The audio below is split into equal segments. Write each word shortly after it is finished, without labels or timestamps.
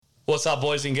What's up,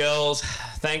 boys and girls?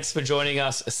 Thanks for joining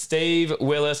us, Steve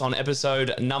Willis, on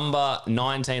episode number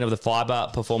 19 of the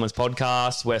PHYBA Performance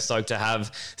Podcast. We're stoked to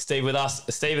have Steve with us.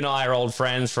 Steve and I are old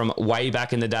friends from way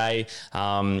back in the day.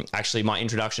 Actually, my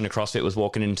introduction to CrossFit was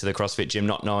walking into the CrossFit gym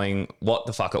not knowing what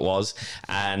the fuck it was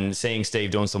and seeing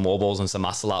Steve doing some wall balls and some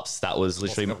muscle ups. That was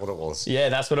literally... That's what it was. Yeah,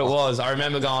 that's what it was. I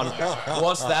remember going,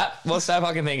 what's that? What's that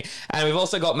fucking thing? And we've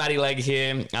also got Matty Legg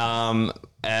here.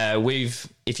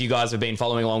 If you guys have been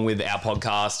following along with our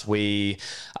podcast, we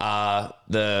are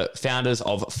the founders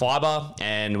of PHYBA,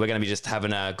 and we're going to be just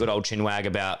having a good old chinwag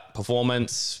about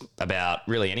performance, about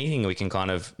really anything we can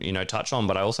kind of, touch on.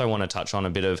 But I also want to touch on a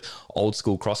bit of old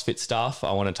school CrossFit stuff.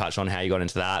 I want to touch on how you got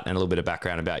into that and a little bit of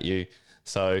background about you.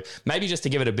 So maybe just to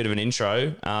give it a bit of an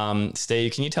intro,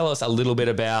 Steve, can you tell us a little bit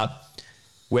about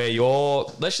where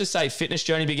your, let's just say, fitness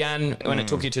journey began, when it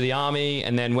took you to the army,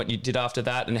 and then what you did after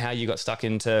that, and how you got stuck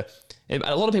into...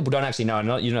 A lot of people don't actually know, and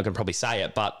you're not going to probably say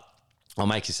it, but I'll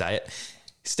make you say it.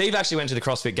 Steve actually went to the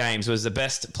CrossFit Games, was the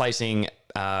best placing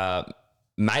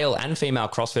male and female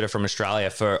CrossFitter from Australia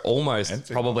for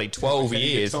almost probably 12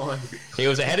 years. He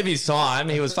was ahead of his time.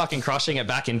 He was fucking crushing it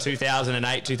back in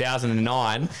 2008,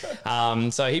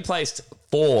 2009. So he placed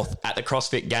fourth at the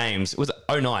CrossFit Games. It was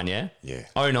 09, yeah? Yeah.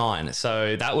 09.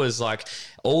 So that was like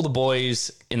all the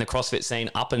boys in the CrossFit scene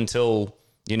up until,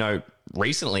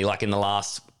 recently, like in the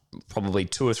last probably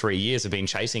 2 or 3 years, have been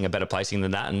chasing a better placing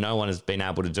than that, and no one has been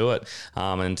able to do it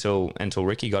until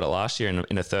Ricky got it last year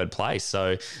in a third place.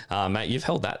 So, mate, you've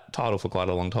held that title for quite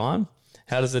a long time.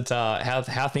 How does it?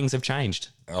 How things have changed?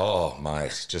 Oh,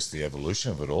 mate, just the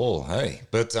evolution of it all. Hey,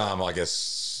 but I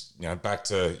guess back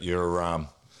to your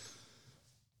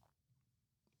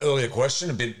earlier question,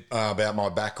 a bit about my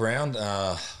background.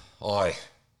 I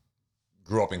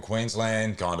grew up in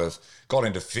Queensland, kind of got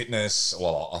into fitness.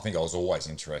 Well, I think I was always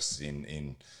interested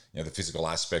in the physical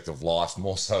aspect of life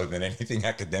more so than anything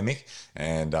academic.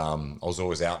 And I was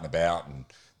always out and about and,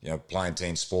 playing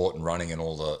team sport and running and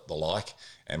all the like.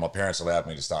 And my parents allowed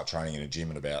me to start training in a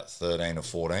gym at about 13 or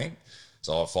 14.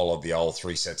 So I followed the old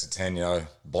 3 sets of 10,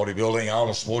 bodybuilding,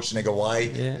 Arnold Schwarzenegger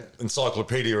way,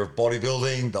 encyclopedia of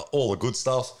bodybuilding, all the good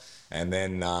stuff. And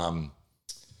then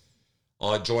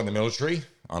I joined the military.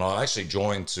 And I actually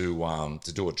joined to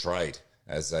do a trade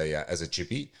as a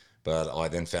chippy, but I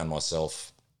then found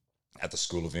myself at the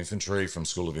School of Infantry. From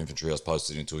School of Infantry, I was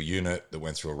posted into a unit that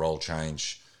went through a role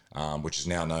change, which is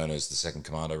now known as the 2nd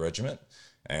Commando Regiment.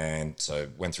 And so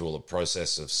went through all the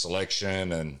process of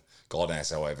selection, and God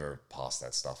knows how I ever passed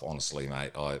that stuff. Honestly,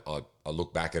 mate, I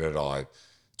look back at it, I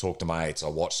talk to mates, I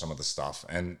watch some of the stuff,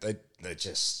 and they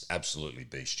just absolutely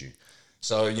beast you.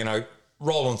 So,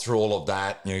 rolling through all of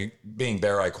that, being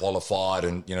beret qualified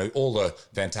and, all the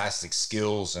fantastic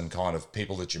skills and kind of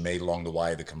people that you meet along the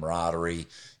way, the camaraderie,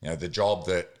 it's a job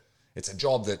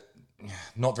that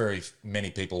not very many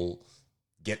people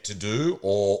get to do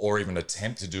or even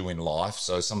attempt to do in life.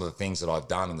 So some of the things that I've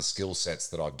done and the skill sets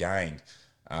that I've gained,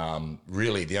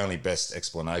 really the only best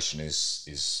explanation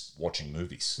is watching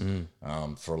movies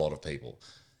for a lot of people.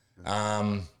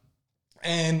 And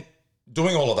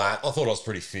doing all of that, I thought I was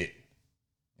pretty fit.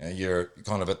 You're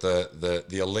kind of at the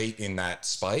elite in that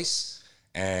space.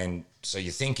 And so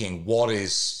you're thinking, what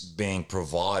is being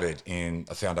provided in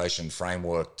a foundation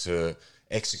framework to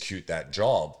execute that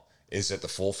job is at the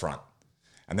forefront.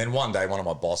 And then one day, one of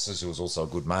my bosses, who was also a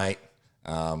good mate,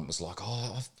 was like,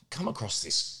 I've come across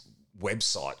this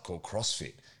website called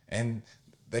CrossFit, and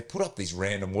they put up these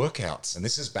random workouts. And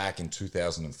this is back in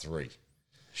 2003.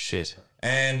 Shit.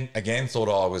 And again, thought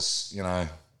I was,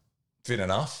 fit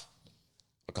enough.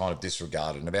 I kind of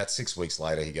disregarded. And about 6 weeks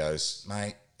later, he goes,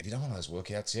 mate, have you done one of those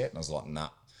workouts yet? And I was like, nah.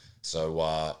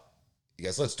 So he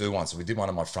goes, let's do one. So we did one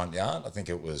in my front yard. I think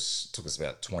took us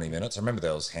about 20 minutes. I remember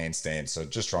there was handstands. So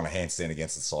just trying to handstand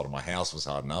against the side of my house was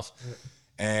hard enough. Yeah.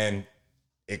 And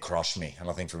it crushed me. And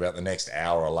I think for about the next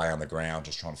hour, I lay on the ground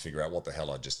just trying to figure out what the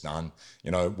hell I'd just done.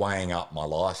 Weighing up my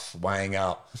life, weighing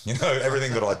up,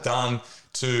 everything that I'd done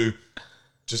to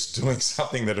just doing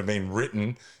something that had been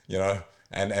written,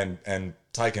 and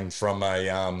taken from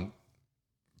a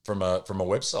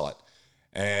website.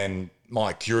 And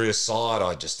my curious side,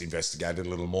 I just investigated a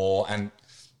little more and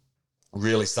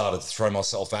really started to throw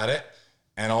myself at it.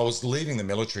 And I was leaving the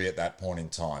military at that point in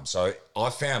time. So I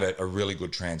found it a really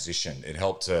good transition. It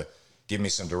helped to give me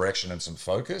some direction and some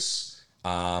focus.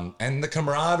 And the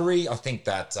camaraderie, I think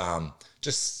that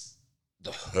just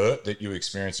the hurt that you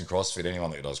experience in CrossFit,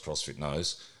 anyone that does CrossFit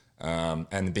knows,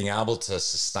 and being able to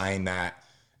sustain that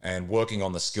and working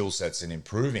on the skill sets and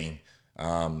improving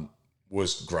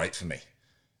was great for me.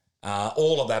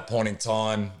 All at that point in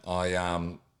time, I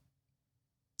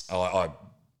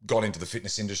got into the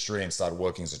fitness industry and started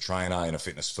working as a trainer in a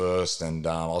Fitness First. And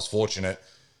I was fortunate,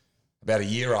 about a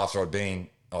year after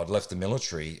I'd left the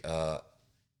military,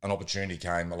 an opportunity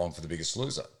came along for The Biggest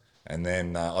Loser. And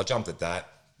then I jumped at that.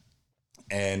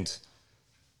 And,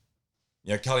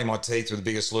 cutting my teeth with The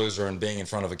Biggest Loser and being in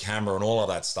front of a camera and all of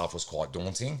that stuff was quite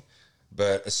daunting.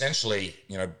 But essentially,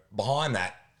 behind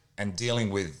that and dealing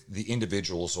with the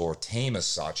individuals or a team as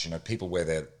such, people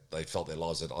where they felt their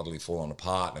lives had utterly fallen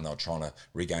apart and they were trying to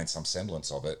regain some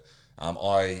semblance of it,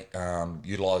 I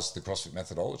utilised the CrossFit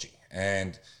methodology.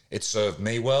 And it served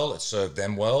me well, it served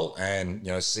them well. And,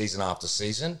 season after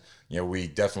season, we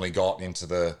definitely got into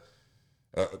the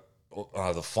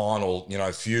final,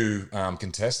 few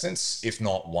contestants, if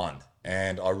not one.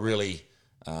 And I really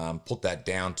put that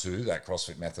down to that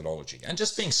CrossFit methodology. And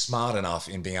just being smart enough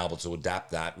in being able to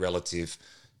adapt that relative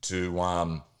to,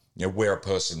 where a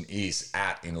person is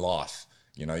at in life.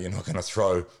 You're not going to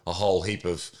throw a whole heap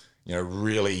of,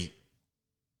 really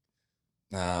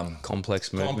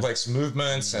complex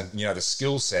movements and the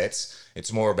skill sets.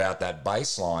 It's more about that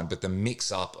baseline, but the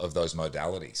mix up of those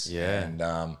modalities.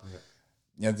 And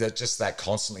just that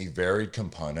constantly varied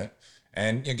component,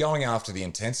 and going after the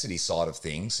intensity side of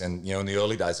things. And in the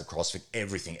early days of CrossFit,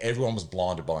 everyone was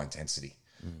blinded by intensity.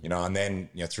 And then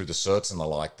through the certs and the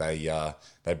like,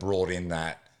 they brought in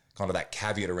that kind of that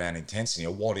caveat around intensity.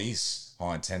 What is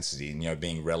high intensity, and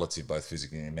being relative both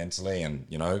physically and mentally, and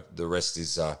the rest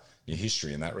is your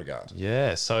history in that regard.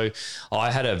 Yeah, so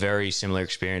I had a very similar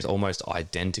experience, almost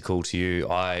identical to you.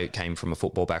 I came from a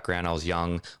football background. I was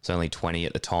young. I was only 20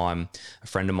 at the time. A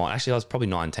friend of mine, actually I was probably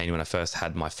 19 when I first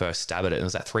had my first stab at it. It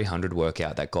was that 300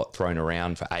 workout that got thrown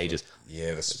around for ages.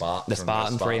 Yeah, the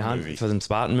Spartan 300 movie. for the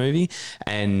Spartan movie.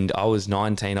 And I was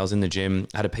 19. I was in the gym.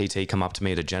 I had a PT come up to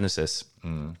me at a Genesis,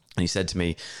 and he said to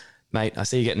me, "Mate, I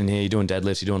see you getting in here. You're doing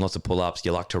deadlifts. You're doing lots of pull-ups.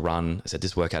 You like to run." I said,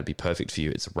 "This workout would be perfect for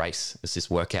you. It's a race. It's this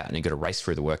workout, and you got to race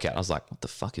through the workout." I was like, "What the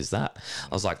fuck is that?"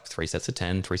 I was like, 3 sets of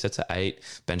 10, 3 sets of 8,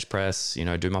 bench press,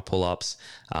 do my pull-ups.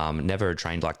 Never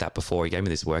trained like that before. He gave me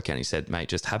this workout, and he said, "Mate,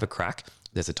 just have a crack.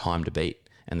 There's a time to beat.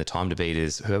 And the time to beat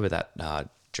is whoever that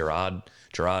Gerard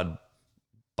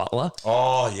Butler."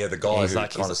 Oh, yeah, the guy who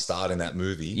kind of starred in that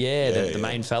movie. Yeah, the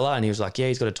main fella. And he was like, "Yeah,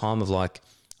 he's got a time of like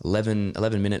 11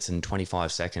 minutes and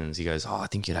 25 seconds. He goes, 'Oh, I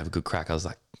think you'd have a good crack.' I was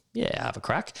like, 'Yeah, have a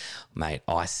crack.' Mate,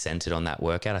 I sent it on that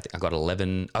workout. I think I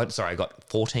got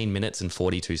 14 minutes and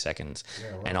 42 seconds.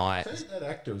 Yeah, right. And I think that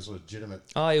actor was legitimate.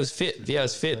 Oh, he was fit. Yeah, he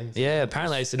was fit. Yeah,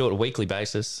 apparently I used to do it on a weekly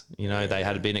basis. They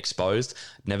had been exposed,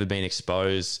 never been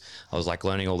exposed. I was like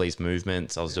learning all these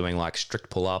movements. I was doing like strict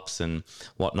pull-ups and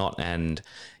whatnot. And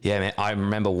yeah, man, I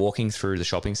remember walking through the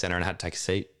shopping center and I had to take a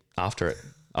seat after it.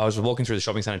 I was walking through the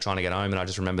shopping center trying to get home, and I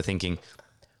just remember thinking,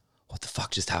 what the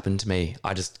fuck just happened to me?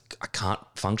 I can't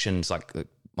function. It's like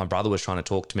my brother was trying to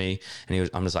talk to me, and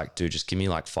I'm just like, dude, just give me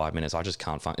like 5 minutes. I just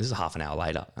can't function. This is half an hour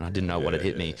later, and I didn't know what had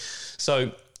hit me.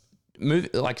 So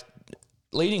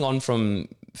leading on from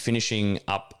finishing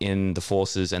up in the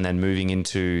forces and then moving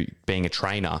into being a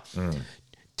trainer,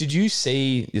 did you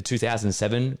see the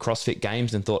 2007 CrossFit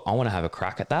Games and thought, I want to have a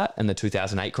crack at that? And the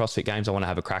 2008 CrossFit Games, I want to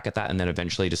have a crack at that. And then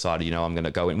eventually decided, I'm going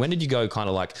to go in. When did you go kind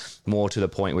of like more to the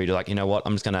point where you're like, you know what,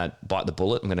 I'm just going to bite the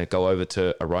bullet. I'm going to go over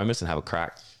to Aromas and have a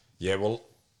crack? Yeah, well,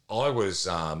 I was,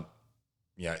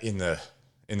 in the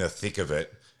thick of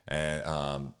it,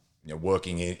 and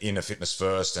working in a Fitness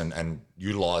First and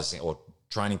utilizing or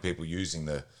training people using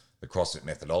the CrossFit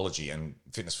methodology. And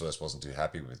Fitness First wasn't too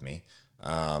happy with me.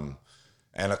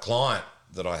 And a client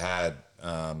that I had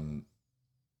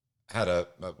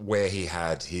where he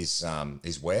had his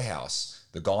warehouse.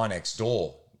 The guy next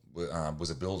door was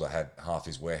a builder, had half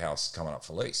his warehouse coming up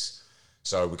for lease.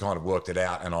 So we kind of worked it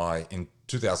out, and I in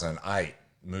 2008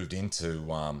 moved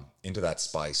into that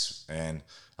space. And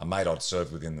a mate I'd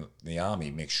served within the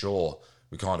army, Mick Shaw,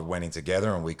 we kind of went in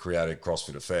together and we created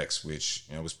CrossFit Effects, which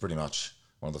was pretty much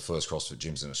one of the first CrossFit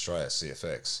gyms in Australia,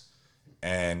 CFX.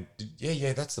 And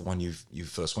yeah, that's the one you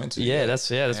first went to. Yeah,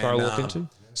 that's where I walked into.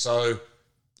 So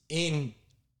it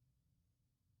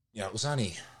was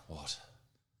only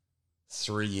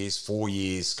 3 years, 4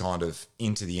 years kind of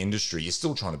into the industry. You're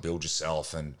still trying to build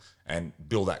yourself and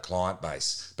build that client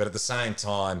base. But at the same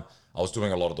time, I was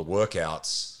doing a lot of the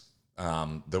workouts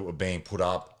that were being put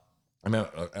up. I mean,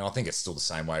 and I think it's still the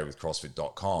same way with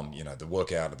CrossFit.com. The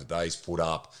workout of the day's put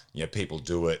up. People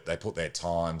do it. They put their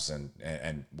times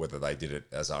and whether they did it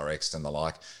as RX and the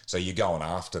like. So you're going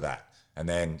after that, and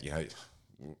then it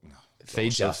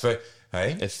feeds you.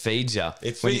 Hey, it feeds you.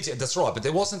 It feeds you. That's right. But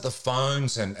there wasn't the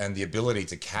phones and the ability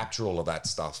to capture all of that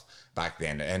stuff back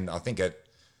then. And I think at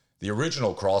the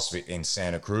original CrossFit in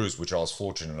Santa Cruz, which I was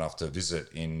fortunate enough to visit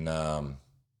in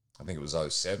I think it was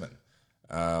 '07.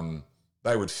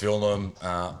 They would film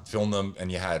them,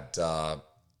 and you had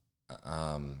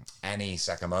Annie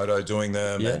Sakamoto doing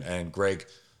them, and Greg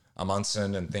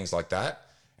Amundsen and things like that.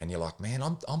 And you're like, man,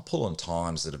 I'm pulling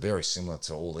times that are very similar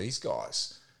to all these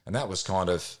guys. And that was kind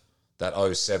of that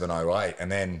 '07, '08.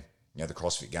 And then, the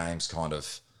CrossFit Games kind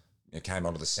of came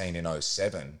onto the scene in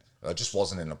 '07. I just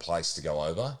wasn't in a place to go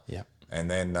over. Yeah. And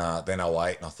then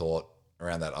 '08, and I thought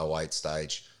around that '08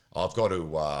 stage, I've got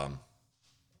to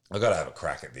have a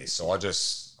crack at this. So I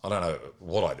don't know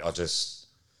what I just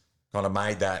kind of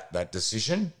made that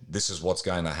decision. This is what's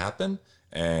going to happen.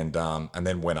 And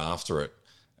then went after it.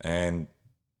 And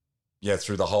yeah,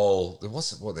 through the whole, there was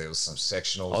some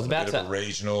sectionals, a bit of a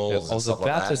regionals, and stuff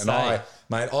like that. And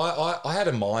I had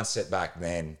a mindset back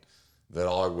then that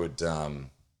I would, I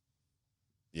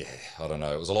don't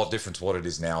know. It was a lot different to what it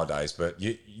is nowadays. But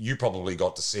you probably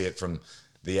got to see it from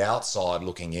the outside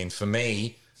looking in. For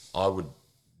me, I would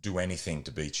do anything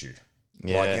to beat you.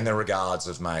 Yeah. Like in the regards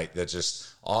of, mate, that just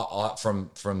I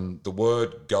from the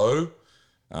word go,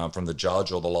 from the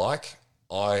judge or the like,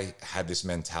 I had this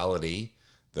mentality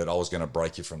that I was going to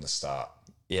break you from the start.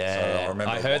 Yeah, so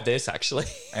I heard this actually.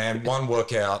 And one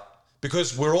workout,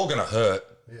 because we're all going to hurt.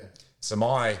 Yeah. So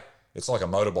it's like a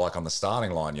motorbike on the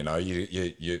starting line. You're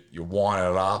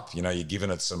winding it up. You're giving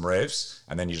it some revs,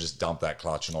 and then you just dump that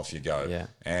clutch and off you go. Yeah.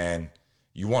 And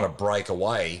you want to break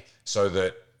away so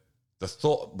that the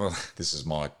thought. Well, this is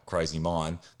my crazy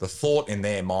mind. The thought in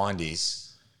their mind is,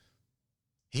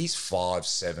 he's 5,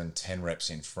 7, 10 reps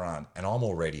in front, and I'm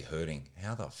already hurting.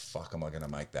 How the fuck am I going to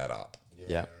make that up?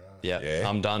 Yeah.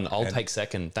 I'm done. I'll take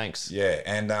second. Thanks. Yeah,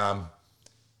 and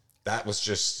that was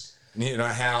just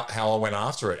how I went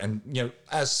after it. And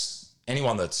as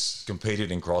anyone that's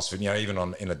competed in CrossFit,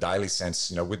 even in a daily sense,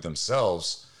 with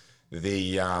themselves,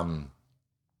 the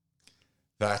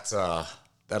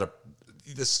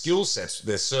skill sets.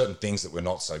 There's certain things that we're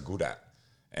not so good at,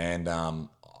 and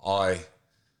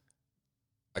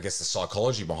I guess the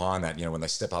psychology behind that, when they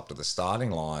step up to the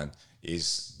starting line,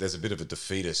 is there's a bit of a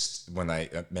defeatist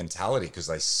mentality, because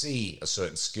they see a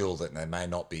certain skill that they may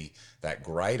not be that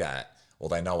great at, or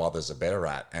they know others are better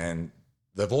at, and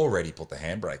they've already put the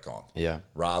handbrake on. Yeah.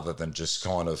 Rather than just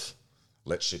kind of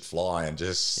let shit fly and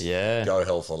just go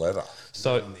hell for leather.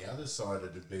 So on the other side,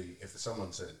 it'd be if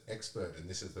someone's an expert and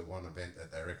this is the one event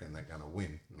that they reckon they're going to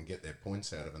win and get their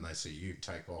points out of, and they see you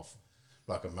take off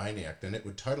like a maniac, then it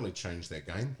would totally change their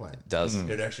game plan. It does.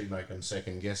 It'd actually make them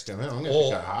second guess, I'm going to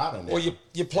go harder now. Or you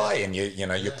play and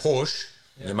you push,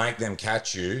 you make them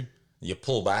catch you, you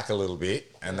pull back a little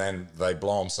bit, and then they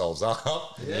blow themselves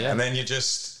up, and then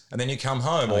you come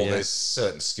home. There's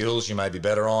certain skills you may be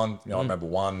better on. I remember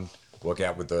one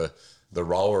workout with the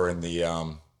rower in the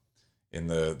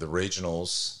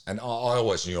regionals, and I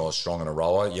always knew I was strong in a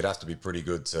rower. You'd have to be pretty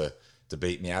good to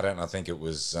beat me at it, and I think it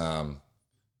was.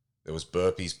 There was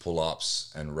burpees,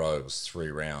 pull-ups, and row. It was 3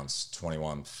 rounds,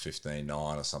 21, 15,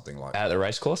 9 or something like that. At the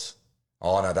race course?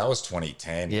 Oh, no, that was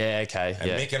 2010. Yeah, okay. And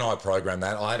Mick and I programmed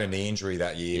that. I had a knee injury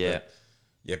that year.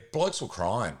 Yeah. But blokes were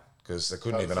crying because they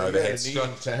couldn't even overhead.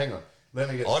 So hang on. I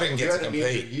didn't get to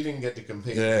compete. You didn't get to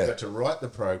compete. Yeah. You got to write the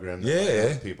program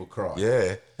that made people cry.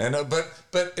 Yeah. And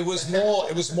but it was more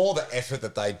the effort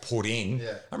that they put in.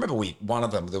 Yeah. I remember one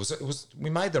of them, we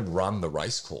made them run the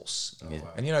race course. Oh, wow.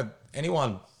 And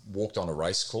anyone walked on a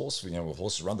race course, with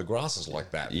horses run, the grass is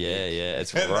like that. Yeah,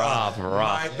 it's rough.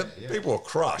 Mate, people were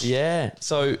crushed. Yeah.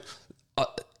 So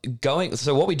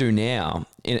what we do now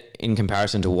in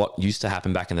comparison to what used to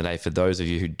happen back in the day, for those of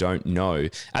you who don't know,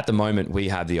 at the moment we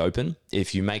have the open.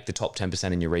 If you make the top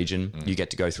 10% in your region, you get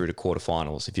to go through to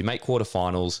quarterfinals. If you make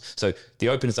quarterfinals, so the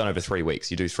open is done over 3 weeks.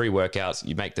 You do 3 workouts,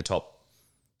 you make the top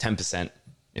 10%.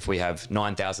 If we have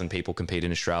 9,000 people compete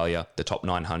in Australia, the top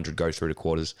 900 go through to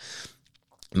quarters,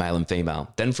 male and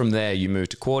female. Then from there, you move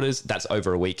to quarters. That's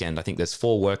over a weekend. I think there's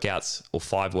 4 workouts or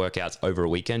 5 workouts over a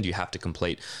weekend you have to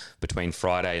complete between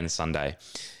Friday and Sunday.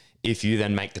 If you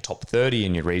then make the top 30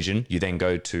 in your region, you then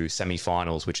go to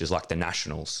semi-finals, which is like the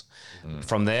nationals.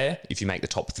 From there, if you make the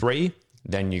top 3,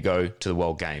 then you go to the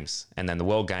World Games. And then the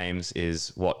World Games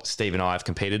is what Steve and I have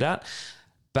competed at.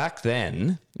 Back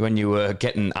then, when you were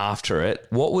getting after it,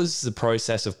 what was the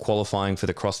process of qualifying for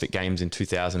the CrossFit Games in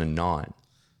 2009?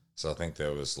 So I think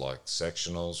there was like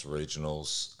sectionals,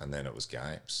 regionals, and then it was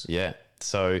games. Yeah.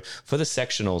 So for the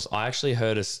sectionals, I actually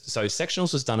heard so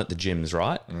sectionals was done at the gyms,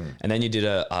 right? And then you did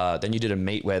a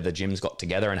meet where the gyms got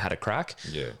together and had a crack.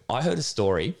 Yeah. I heard a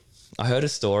story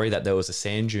that there was a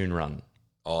sand dune run.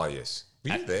 Oh yes.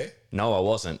 Were you there? No, I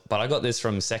wasn't. But I got this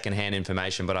from secondhand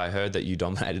information. But I heard that you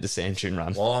dominated the sand dune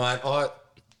run. Well, mate, I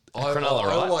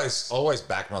always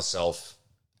back myself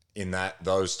in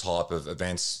those type of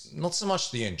events, not so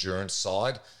much the endurance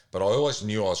side, but I always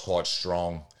knew I was quite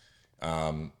strong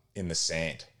in the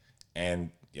sand.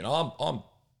 And, you know, I'm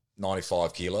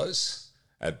 95 kilos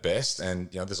at best. And,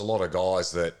 you know, there's a lot of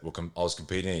guys that I was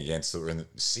competing against that were in the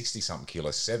 60-something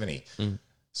kilos, 70.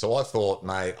 So I thought,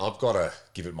 mate, I've got to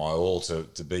give it my all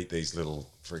to beat these little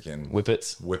freaking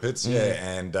Whippets.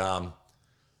 Yeah. And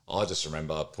I just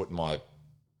remember putting my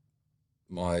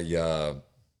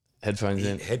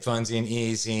Headphones in.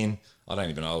 ears in. I don't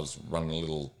even know. I was running a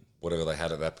little whatever they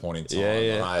had at that point in time.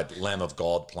 Yeah. And I had Lamb of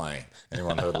God playing.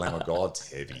 Anyone heard Lamb of God?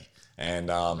 It's heavy. And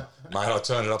mate, I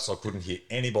turned it up so I couldn't hear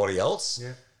anybody else.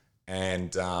 Yeah.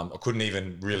 And I couldn't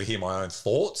even really hear my own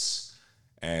thoughts.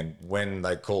 And when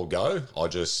they called go, I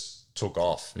just took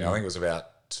off. You know, I think it was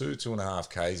about 2.5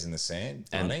 Ks in the sand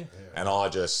running. And I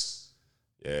just,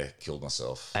 killed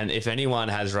myself. And if anyone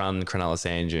has run Cronulla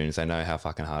sand dunes, they know how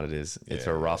fucking hard it is. It's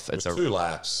a rough. It was 2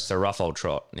 laps. It's a rough old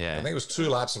trot. Yeah. I think it was 2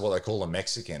 laps of what they call a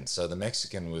Mexican. So the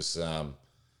Mexican was down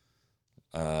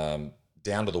to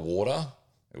the water.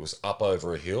 It was up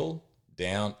over a hill,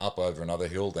 down, up over another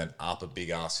hill, then up a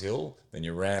big ass hill. Then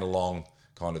you ran along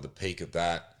kind of the peak of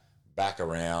that, back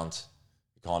around,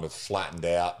 kind of flattened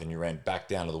out. Then you ran back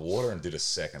down to the water and did a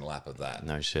second lap of that.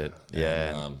 No shit.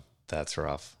 Yeah. That's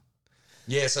rough.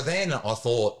 Yeah. So then I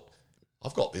thought,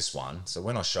 I've got this one. So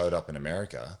when I showed up in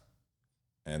America,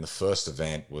 and the first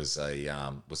event was a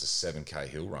 7K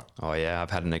hill run. Oh yeah,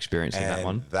 I've had an experience in that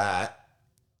one.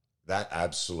 That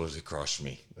absolutely crushed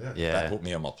me. Yeah. That put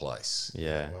me on my place.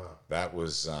 Yeah. Wow. That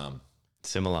was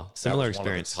similar that was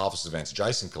experience. one of the toughest events.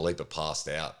 Jason Kalipa passed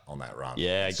out on that run.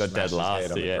 Yeah, he got Smashed dead his last.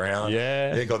 head on the Yeah. ground.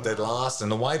 Yeah. He got dead last.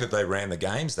 And the way that they ran the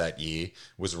games that year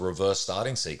was a reverse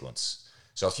starting sequence.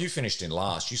 So if you finished in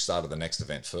last, you started the next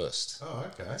event first. Oh,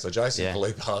 okay. So Jason Yeah.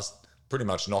 Kalipa pretty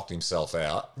much knocked himself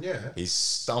out. Yeah. He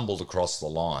stumbled across the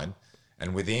line,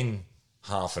 and within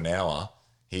half an hour,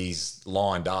 he's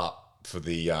lined up for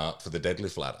the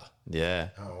deadlift ladder. Yeah.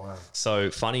 Oh, wow. So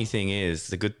funny thing is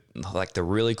the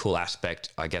really cool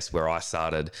aspect, I guess, where I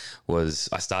started was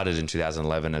I started in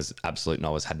 2011 as absolute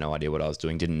novice, had no idea what I was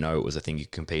doing, didn't know it was a thing you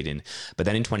could compete in. But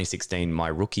then in 2016, my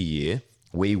rookie year,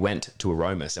 we went to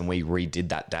Aromas and we redid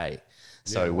that day.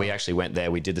 So we actually went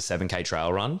there, we did the 7K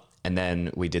trail run, and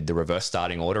then we did the reverse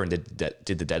starting order and did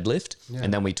the deadlift. Yeah.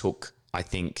 And then we took, I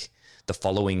think, the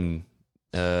following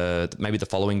maybe the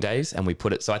following days, and we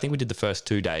put it. So I think we did the first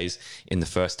 2 days in the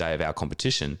first day of our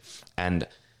competition, and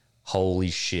holy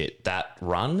shit, that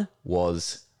run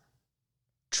was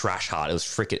trash hard. It was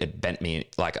freaking, it bent me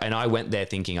and I went there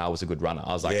thinking I was a good runner.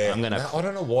 I was like, I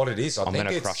don't know what it is. I'm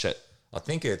gonna crush it. I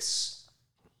think it's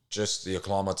just the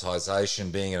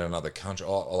acclimatization, being in another country.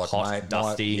 Hot,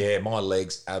 dusty. My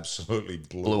legs absolutely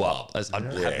blew up.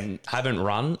 I haven't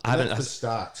run. That's the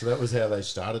start. So that was how they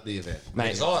started the event.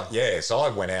 Mate, so I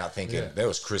went out thinking there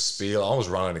was Chris Spear. I was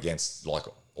running against like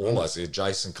all those,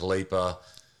 Jason Kalipa,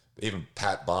 even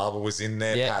Pat Barber was in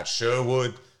there, Pat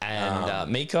Sherwood. And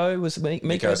Miko was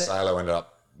Miko Salo ended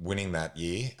up winning that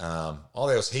year. There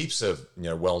was heaps of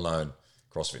well-known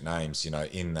CrossFit names,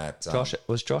 in that.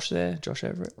 Was Josh there? Josh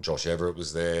Everett? Josh Everett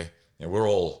was there. We're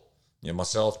all,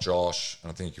 myself, Josh, and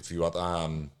I think a few other,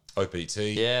 OPT.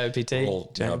 Yeah, OPT. We're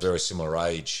all very similar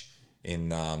age in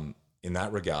that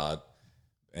regard.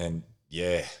 And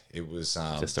yeah, it was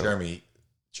Jeremy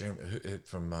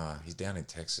from, he's down in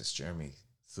Texas, Jeremy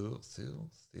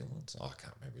Thielens. I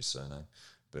can't remember his surname.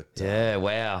 But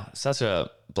wow, such a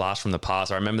blast from the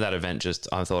past. I remember that event.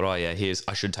 I thought,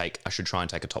 I should try and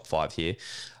take a top 5 here.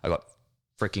 I got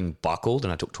freaking buckled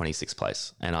and I took 26th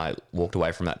place, and I walked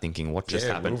away from that thinking, what just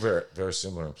happened? We were very, very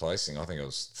similar in placing. I think it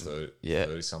was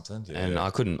 30 something. Yeah. And I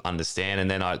couldn't understand.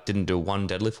 And then I didn't do one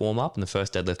deadlift warm up, and the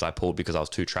first deadlift I pulled because I was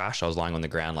too trash. I was lying on the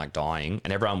ground like dying,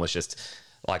 and everyone was just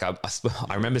like,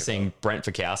 I remember seeing Brent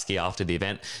Fikowski after the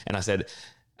event, and I said,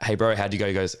 hey bro, how'd you go?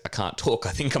 He goes, I can't talk. I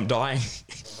think I'm dying.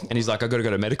 And he's like, I got to go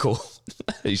to medical.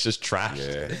 He's just trashed.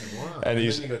 Yeah. Wow. And then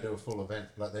you got to do a full event.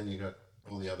 Like then you got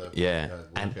all the other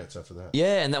workouts after that.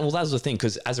 Yeah. And that was the thing.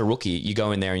 Because as a rookie, you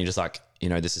go in there and you're just like,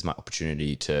 this is my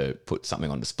opportunity to put something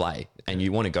on display. And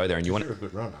you want to go there and you want You're a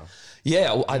good runner.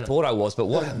 Yeah, I thought I was, but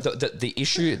what the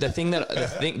issue, the thing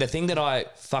that I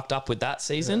fucked up with that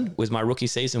season was my rookie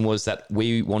season was that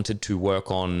we wanted to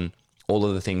work on all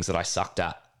of the things that I sucked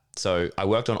at. So I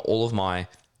worked on all of my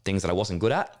things that I wasn't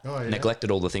good at,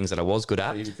 neglected all the things that I was good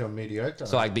at. So you become mediocre.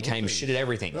 So I became shit at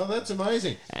everything. No, that's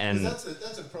amazing. And that's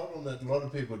a problem that a lot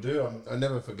of people do. I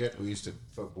never forget, we used to,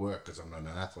 for work, because I'm not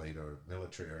an athlete or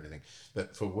military or anything,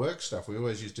 but for work stuff, we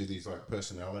always used to do these like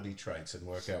personality traits and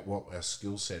work out what our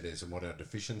skill set is and what our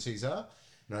deficiencies are.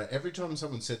 Every time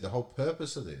someone said the whole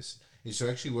purpose of this is to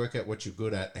actually work out what you're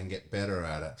good at and get better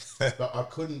at it. But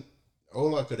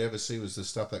all I could ever see was the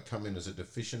stuff that come in as a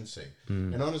deficiency.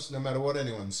 And honestly, no matter what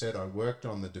anyone said, I worked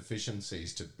on the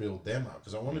deficiencies to build them up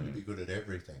because I wanted to be good at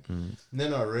everything. And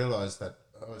then I realized that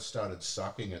I started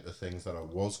sucking at the things that I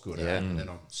was good at, and then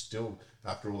I'm still,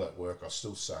 after all that work, I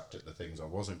still sucked at the things I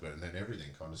wasn't good at, and then everything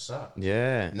kind of sucked.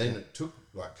 Yeah. And then it took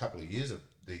like a couple of years of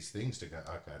these things to go,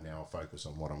 okay, now I'll focus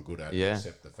on what I'm good at, Yeah.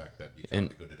 accept the fact that you can't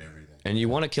be good at everything. And you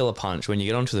want to kill a punch. When you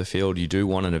get onto the field, you do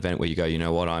want an event where you go, you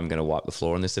know what, I'm going to wipe the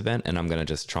floor in this event, and I'm going to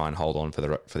just try and hold on for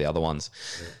the other ones.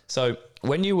 Yeah. So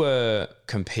when you were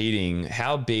competing,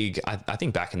 how big, I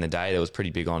think back in the day, there was pretty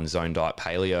big on zone diet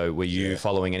paleo. Were you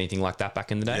following anything like that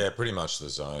back in the day? Yeah, pretty much the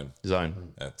zone.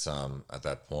 At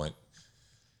that point.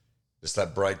 Just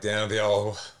that breakdown of the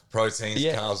old proteins,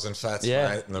 carbs and fats,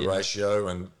 mate, and the ratio.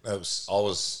 And I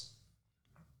was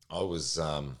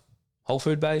whole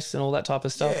food based and all that type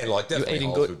of stuff. Yeah, like definitely eating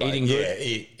whole good, food eating good.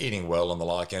 Yeah, eating well and the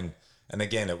like. And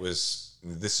again, this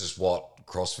is what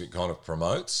CrossFit kind of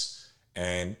promotes,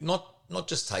 and not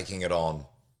just taking it on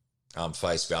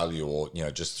face value or,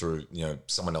 just through,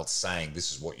 someone else saying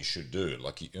this is what you should do.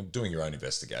 Like you're doing your own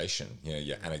investigation,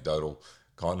 your anecdotal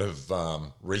kind of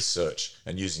research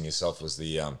and using yourself as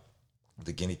the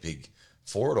guinea pig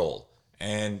for it all.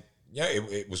 And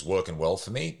it was working well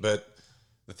for me. But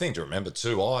the thing to remember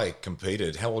too, I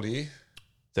competed. How old are you?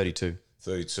 32.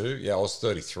 32. Yeah, I was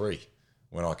 33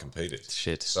 when I competed.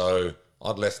 Shit. So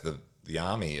I'd left the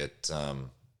army at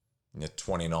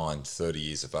 29, 30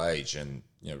 years of age, and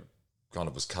kind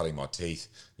of was cutting my teeth,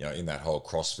 in that whole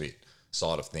CrossFit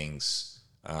side of things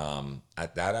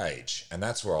at that age. And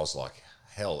that's where I was like,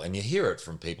 hell. And you hear it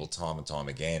from people time and time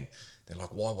again. They're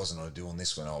like, why wasn't I doing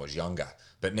this when I was younger?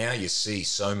 But now you see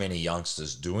so many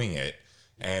youngsters doing it,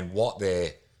 and what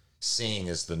they're seeing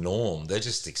as the norm, they're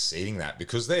just exceeding that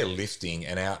because they're lifting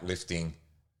and outlifting,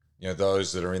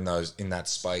 those that are in that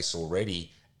space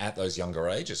already at those younger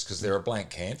ages, because they're a blank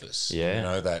canvas.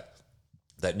 Yeah.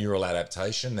 That neural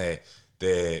adaptation,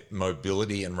 their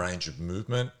mobility and range of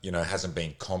movement, hasn't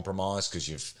been compromised because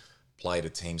you've played a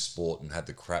team sport and had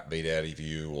the crap beat out of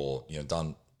you, or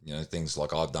done things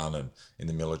like I've done and in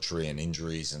the military, and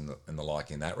injuries and the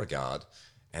like in that regard.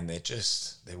 And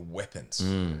they're weapons.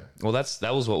 Well,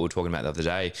 that was what we were talking about the other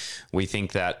day. We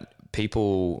think that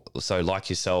people, so like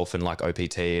yourself and like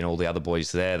OPT and all the other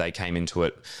boys there, they came into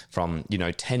it from,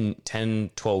 10,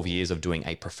 12 years of doing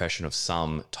a profession of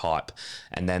some type.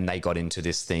 And then they got into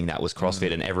this thing that was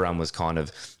CrossFit, and everyone was kind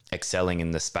of excelling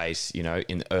in the space, in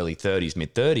the early 30s,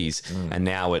 mid 30s. And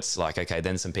now it's like, okay,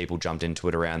 then some people jumped into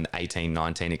it around 18,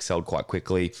 19, excelled quite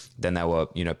quickly. Then they were,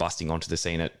 busting onto the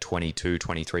scene at 22,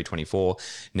 23, 24.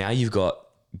 Now you've got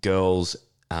girls,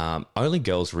 only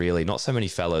girls really, not so many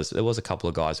fellas. There was a couple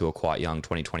of guys who were quite young,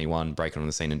 2021, breaking on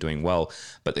the scene and doing well.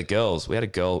 But the girls, we had a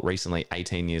girl recently,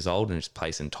 18 years old, and just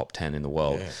placed in top 10 in the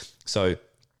world. Yeah. So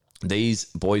these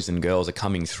boys and girls are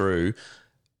coming through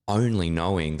only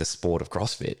knowing the sport of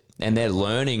CrossFit, and they're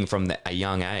learning from a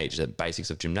young age the basics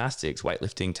of gymnastics,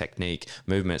 weightlifting technique,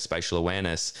 movement, spatial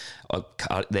awareness.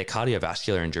 Their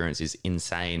cardiovascular endurance is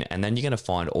insane. And then you're going to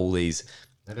find all these.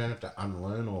 They don't have to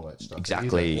unlearn all that stuff.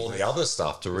 Exactly. All the other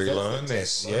stuff to relearn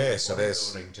this. Yeah, so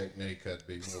there's technique could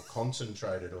be more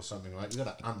concentrated or something like that. You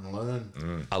got to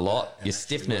unlearn a lot. Your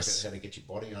stiffness. How to get your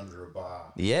body under a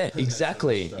bar. Yeah,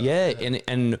 exactly. Yeah,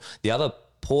 and the other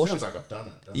portion. Sounds like I've done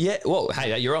it. Yeah. Well,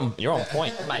 hey, you're on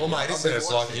point, mate. Well, mate, isn't it?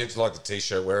 It's like the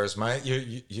t-shirt wearers, mate.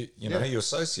 You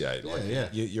associate. Like,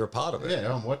 you're a part of it.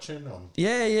 Yeah, I'm watching.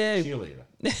 Yeah. Cheerleader.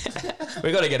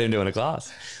 We got to get him doing a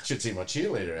class. Should see my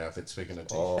cheerleader outfit. Speaking of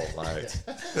t-shirt. Oh, mate.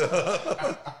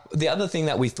 The other thing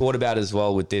that we thought about as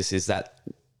well with this is that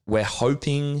we're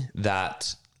hoping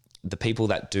that the people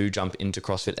that do jump into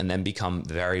CrossFit and then become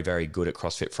very, very good at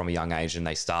CrossFit from a young age, and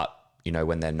they start,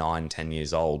 when they're 9, 10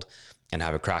 years old, and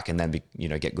have a crack and then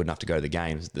get good enough to go to the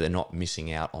games, they're not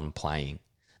missing out on playing.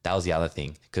 That was the other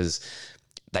thing, because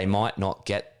they might not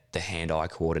get the hand-eye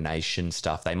coordination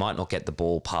stuff. They might not get the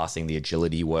ball passing, the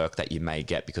agility work that you may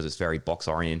get because it's very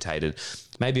box-orientated.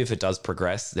 Maybe if it does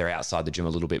progress, they're outside the gym a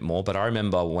little bit more. But I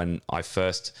remember when I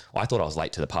thought I was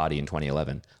late to the party in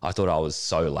 2011. I thought I was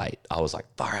so late. I was like,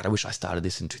 far out, I wish I started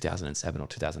this in 2007 or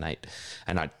 2008.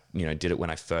 And I, did it when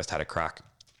I first had a crack.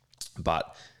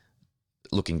 But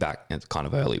looking back, it's kind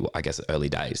of early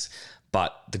days.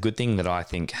 But the good thing that I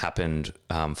think happened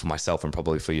for myself and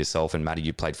probably for yourself, and Matty,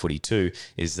 you played footy too,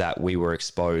 is that we were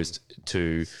exposed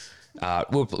to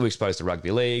we're exposed to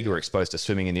rugby league, we're exposed to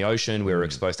swimming in the ocean, we were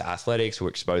exposed to athletics, we're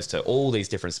exposed to all these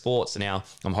different sports. So now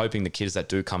I'm hoping the kids that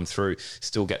do come through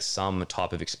still get some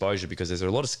type of exposure, because there's a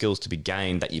lot of skills to be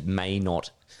gained that you may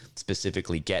not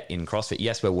specifically get in CrossFit.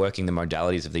 Yes, we're working the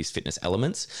modalities of these fitness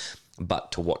elements,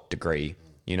 but to what degree?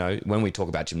 You know, when we talk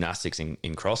about gymnastics in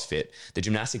CrossFit, the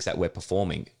gymnastics that we're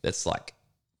performing, that's like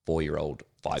 4-year-old,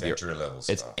 5-year entry level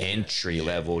it's stuff. entry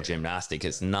level gymnastic.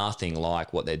 It's nothing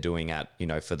like what they're doing at, you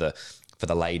know, for the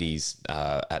ladies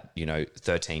at, you know,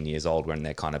 13 years old, when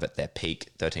they're kind of at their peak,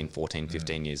 13, 14,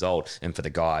 15 years old. And for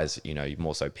the guys, you know, you're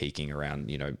more so peaking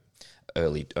around, you know,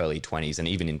 early 20s and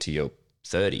even into your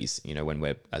 30s, you know, when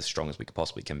we're as strong as we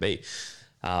possibly can be.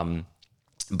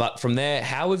 But from there,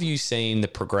 how have you seen the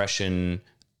progression?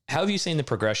 How have you seen the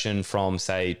progression from,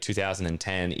 say,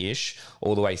 2010-ish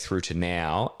all the way through to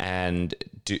now? And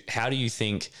how do you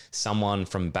think someone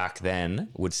from back then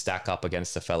would stack up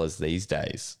against the fellas these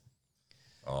days?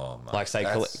 Oh, mate, Like, say,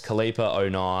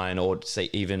 Kalipa 09, or say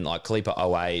even like Kalipa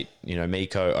 08, you know,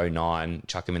 Miko 09,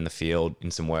 chuck him in the field in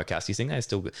some workouts. Do you think they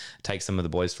still take some of the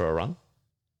boys for a run?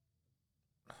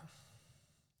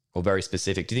 Or very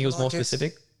specific? Do you think it was more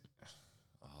specific?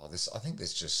 I think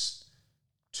there's just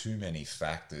too many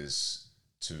factors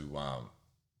to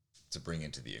bring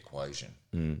into the equation.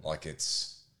 Like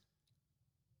it's,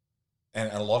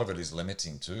 and a lot of it is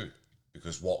limiting too,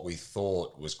 because what we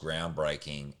thought was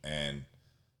groundbreaking and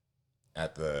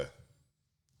at the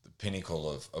pinnacle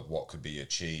of what could be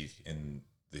achieved in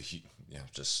the, you know,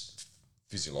 just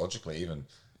physiologically, even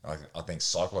I think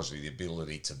psychologically, the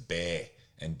ability to bear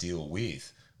and deal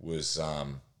with was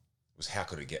how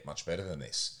could it get much better than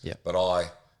this? Yeah. But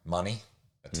money,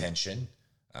 attention,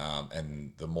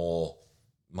 and the more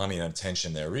money and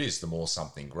attention there is, the more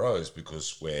something grows,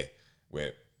 because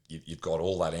you've got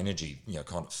all that energy, you know,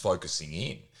 kind of focusing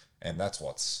in, and that's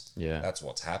what's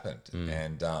happened.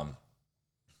 And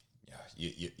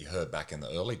you heard back in the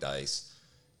early days,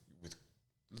 with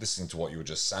listening to what you were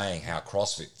just saying, how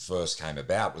CrossFit first came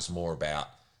about was more about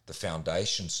the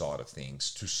foundation side of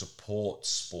things to support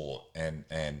sport and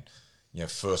you know,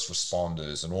 first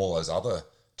responders and all those other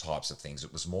types of things.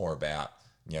 It was more about,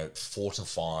 you know,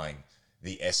 fortifying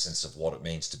the essence of what it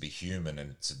means to be human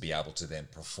and to be able to then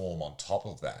perform on top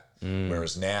of that.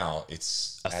 Whereas now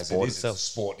it's a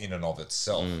sport in and of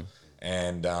itself.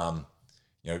 And,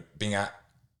 you know, being at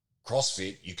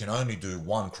CrossFit, you can only do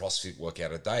one CrossFit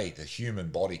workout a day. The human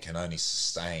body can only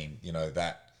sustain, you know,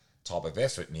 that type of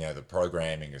effort. And, you know, the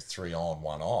programming of 3 on,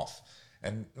 1 off.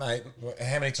 And mate,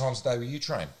 how many times a day were you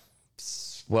trained?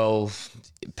 Well,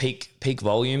 peak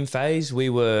volume phase, we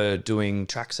were doing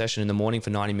track session in the morning for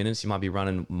 90 minutes. You might be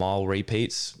running mile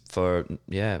repeats for,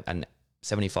 and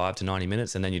 75 to 90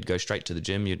 minutes. And then you'd go straight to the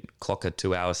gym. You'd clock a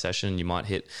 2-hour session. You might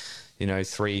hit, you know,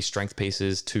 3 strength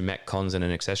pieces, 2 metcons and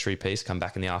an accessory piece, come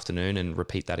back in the afternoon and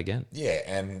repeat that again. Yeah.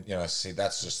 And, you know, see,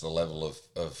 that's just the level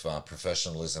of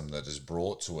professionalism that is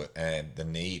brought to it, and the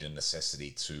need and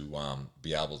necessity to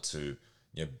be able to,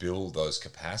 you know, build those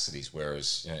capacities.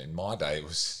 Whereas, you know, in my day, it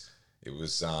was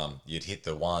you'd hit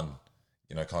the one,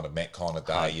 you know, kind of metcon a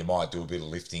day. You might do a bit of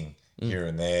lifting here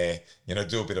and there, you know,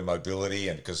 do a bit of mobility,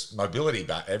 and because mobility,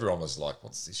 everyone was like,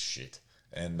 "What's this shit?"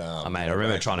 And I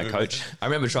remember trying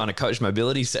to coach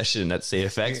mobility session at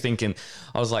CFX, thinking,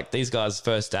 I was like, these guys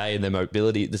first day in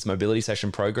this mobility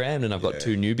session program, and I've got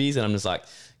 2 newbies, and I'm just like,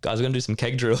 guys, we're gonna do some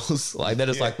keg drills. Like they're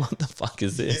just like, what the fuck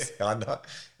is this? Yeah, I know.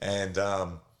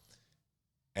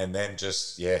 And then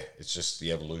just, it's just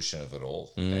the evolution of it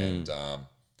all. And,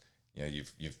 you know,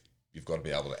 you've got to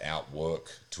be able to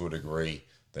outwork to a degree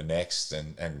the next.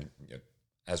 And you know,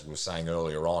 as we were saying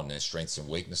earlier on, there's strengths and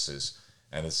weaknesses.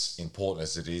 And as important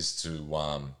as it is to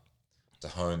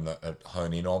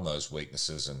hone in on those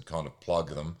weaknesses and kind of plug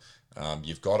them,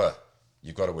 you've got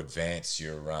to advance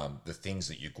your the things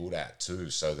that you're good at too,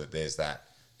 so that there's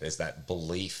that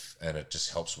belief, and it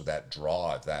just helps with that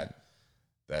drive, that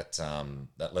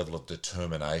level of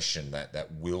determination, that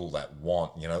will, that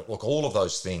want, you know, look, all of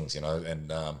those things, you know,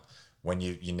 and when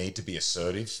you need to be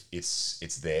assertive,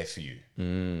 it's there for you.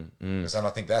 And I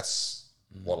think that's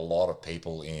what a lot of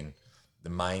people in the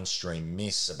mainstream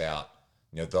miss about,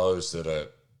 you know, those that are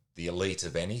the elite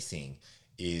of anything,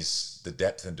 is the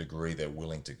depth and degree they're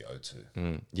willing to go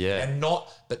to. And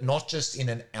not just in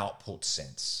an output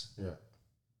sense.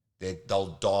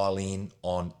 They'll dial in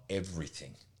on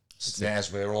everything.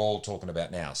 As we're all talking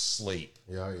about now, sleep,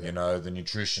 you know, the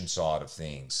nutrition side of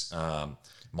things,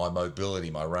 my mobility,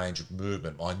 my range of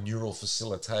movement, my neural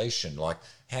facilitation, like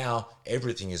how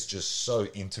everything is just so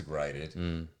integrated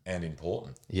and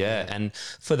important. And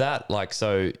for that, like,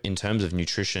 so in terms of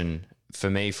nutrition for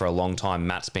me, for a long time,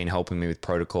 Matt's been helping me with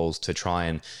protocols to try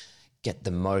and get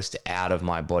the most out of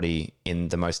my body in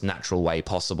the most natural way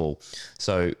possible.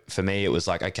 So for me, it was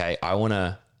like, okay, I want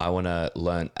to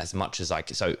learn as much as I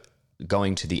can. So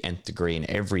going to the nth degree in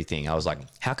everything, I was like,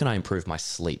 how can I improve my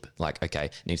sleep? Like, okay,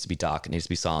 it needs to be dark, it needs to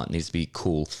be silent, it needs to be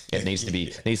cool, it needs to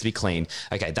be clean.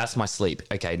 Okay, that's my sleep.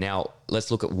 Okay, now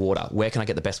let's look at water. Where can I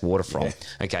get the best water from?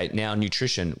 Okay, now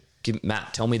nutrition.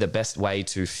 Matt, tell me the best way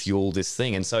to fuel this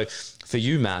thing. And so for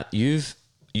you, Matt, you've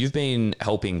been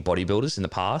helping bodybuilders in the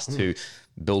past to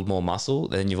build more muscle.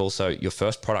 Then you've also, your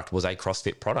first product was a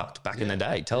CrossFit product back in the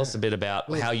day. Tell us a bit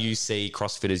about how you see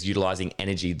CrossFitters utilizing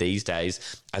energy these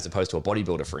days as opposed to a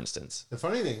bodybuilder, for instance. The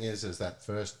funny thing is that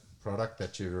first product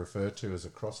that you refer to as a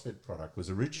CrossFit product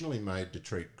was originally made to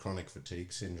treat chronic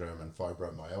fatigue syndrome and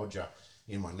fibromyalgia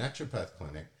in my naturopath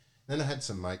clinic. Then I had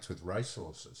some mates with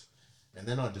racehorses. And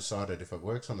then I decided if it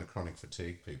works on the chronic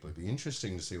fatigue people, it'd be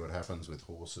interesting to see what happens with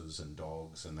horses and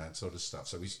dogs and that sort of stuff.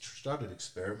 So we started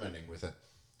experimenting with it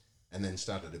and then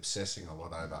started obsessing a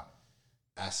lot over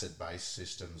acid-based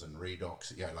systems and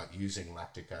redox, like using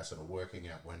lactic acid or working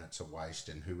out when it's a waste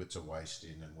and who it's a waste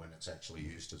in and when it's actually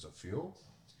used as a fuel.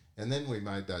 And then we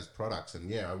made those products.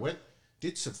 And I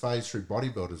did some phase through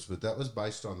bodybuilders, but that was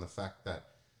based on the fact that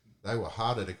they were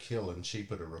harder to kill and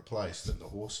cheaper to replace than the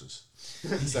horses.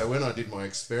 So when I did my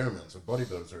experiments,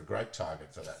 bodybuilders are a great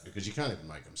target for that because you can't even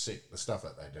make them sick, the stuff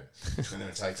that they do. And then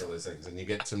it takes all these things and you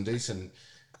get some decent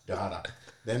data.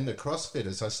 Then the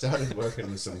CrossFitters, I started working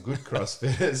with some good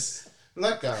CrossFitters.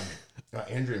 Like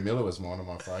Andrea Miller was one of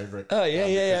my favourite. Oh,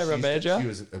 yeah, She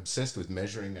was obsessed with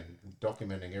measuring and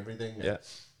documenting everything. And,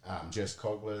 Jess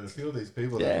Cogler, a few of these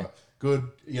people that were good,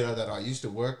 that I used to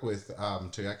work with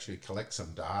to actually collect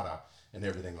some data and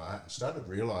everything like that, and started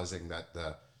realising that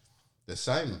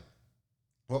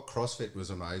what CrossFit was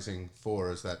amazing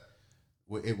for is that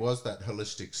it was that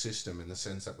holistic system in the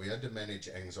sense that we had to manage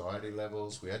anxiety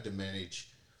levels, we had to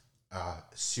manage a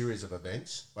series of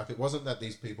events. Like it wasn't that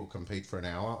these people compete for an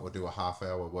hour or do a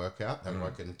half-hour workout. They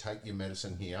were can take your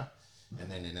medicine here, and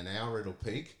then in an hour it'll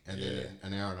peak, and then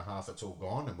in an hour and a half it's all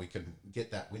gone, and we can get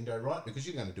that window right because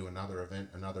you're going to do another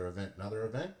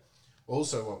event.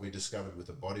 Also, what we discovered with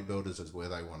the bodybuilders is where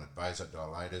they wanted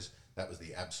vasodilators. That was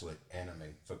the absolute enemy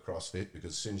for CrossFit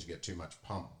because as soon as you get too much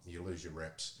pump, you lose your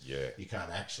reps. Yeah. You can't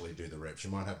actually do the reps.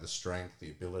 You might have the strength,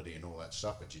 the ability and all that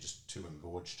stuff, but you're just too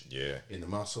engorged in the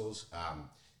muscles.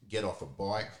 Get off a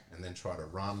bike and then try to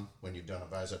run when you've done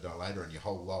a vasodilator and your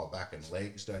whole lower back and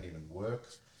legs don't even work.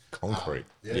 Concrete.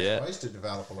 I used to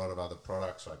develop a lot of other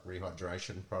products like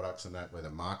rehydration products and that where the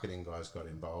marketing guys got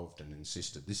involved and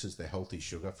insisted this is the healthy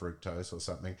sugar, fructose or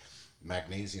something.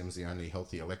 Magnesium's the only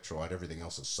healthy electrolyte. Everything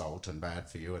else is salt and bad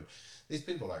for you. And these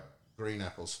people like green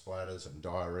apple splatters and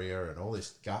diarrhea and all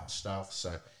this gut stuff.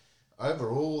 So over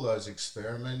all those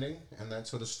experimenting and that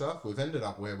sort of stuff, we've ended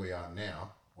up where we are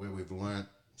now, where we've learnt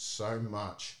so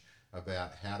much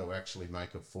about how to actually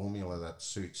make a formula that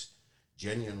suits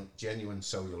genuine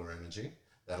cellular energy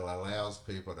that allows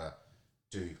people to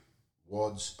do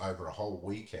WODs over a whole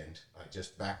weekend, like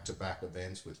just back-to-back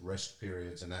events with rest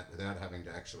periods and that without having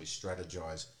to actually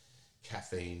strategize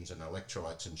caffeines and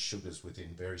electrolytes and sugars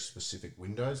within very specific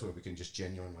windows where we can just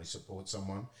genuinely support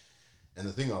someone. And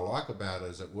the thing I like about it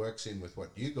is it works in with what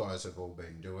you guys have all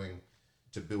been doing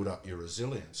to build up your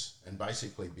resilience and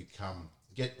basically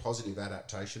get positive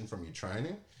adaptation from your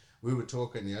training. We were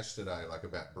talking yesterday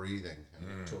about breathing, and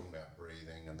we were talking about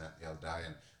breathing and that the other day,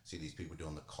 and see these people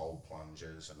doing the cold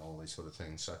plunges and all these sort of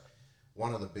things. So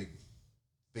one of the big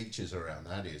features around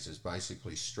that is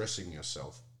basically stressing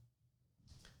yourself,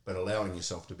 but allowing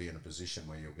yourself to be in a position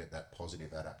where you'll get that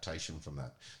positive adaptation from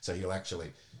that. So you'll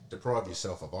actually deprive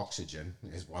yourself of oxygen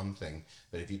is one thing,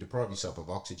 but if you deprive yourself of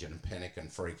oxygen and panic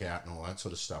and freak out and all that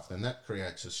sort of stuff, then that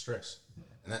creates a stress,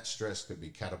 and that stress could be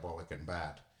catabolic and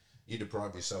bad. You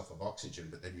deprive yourself of oxygen,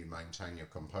 but then you maintain your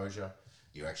composure.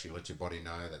 You actually let your body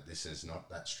know that this is not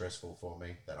that stressful for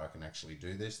me, that I can actually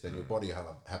do this. Then your body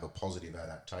will have a positive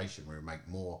adaptation where you make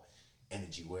more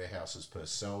energy warehouses per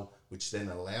cell, which then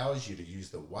allows you to use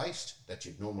the waste that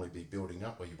you'd normally be building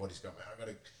up where your body's going, I've got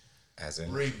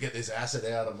to get this acid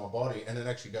out of my body. And it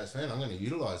actually goes, man, I'm going to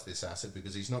utilize this acid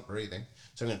because he's not breathing.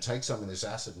 So I'm going to take some of this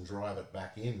acid and drive it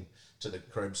back in to the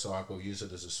Krebs cycle, use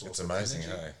it as a source of energy. It's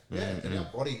amazing, hey? Yeah, and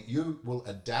our body, you will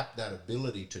adapt that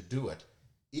ability to do it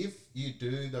if you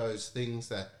do those things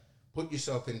that put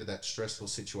yourself into that stressful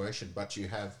situation, but you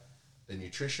have the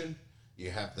nutrition, you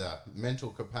have the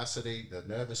mental capacity, the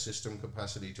nervous system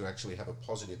capacity to actually have a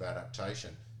positive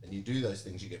adaptation, and you do those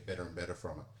things, you get better and better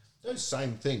from it. Those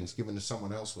same things given to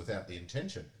someone else without the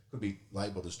intention could be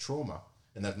labelled as trauma,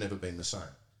 and they've never been the same.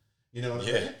 You know what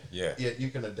I mean? Yeah. Yeah, you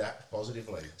can adapt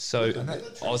positively. So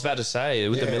I was about to say,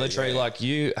 with the military, like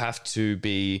you have to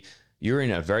be, you're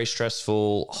in a very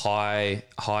stressful,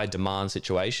 high demand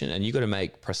situation, and you got to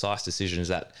make precise decisions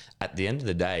that at the end of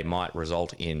the day might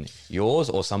result in yours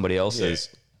or somebody else's,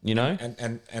 you know?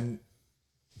 And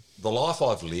the life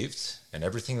I've lived and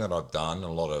everything that I've done,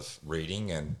 a lot of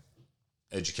reading and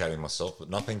educating myself, but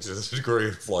nothing to the degree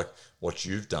of like what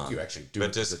you've done. You actually do.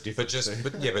 But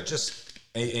just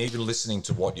even listening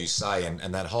to what you say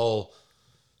and that whole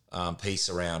piece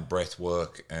around breath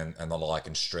work and the like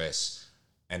and stress,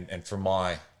 and from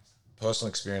my personal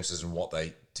experiences and what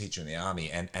they teach you in the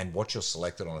army and what you're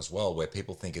selected on as well, where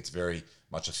people think it's very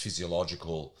much a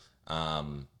physiological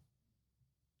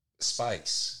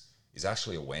space, is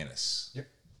actually awareness. Yep.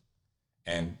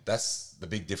 And that's the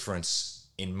big difference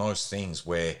in most things,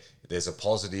 where there's a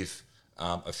positive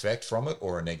effect from it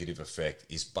or a negative effect,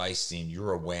 is based in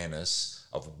your awareness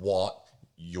of what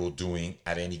you're doing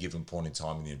at any given point in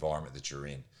time in the environment that you're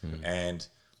in. And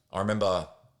I remember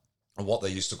what they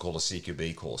used to call a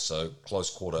CQB course, so close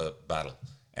quarter battle.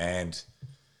 And,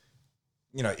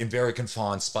 you know, in very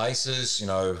confined spaces, you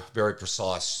know, very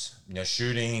precise, you know,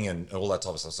 shooting and all that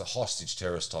type of stuff. So hostage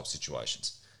terrorist type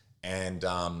situations. And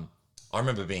I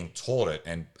remember being taught it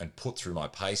and put through my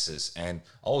paces, and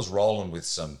I was rolling with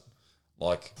some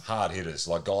like hard hitters,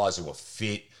 like guys who were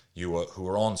fit, who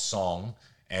were on song,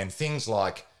 and things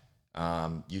like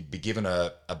you'd be given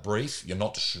a brief, you're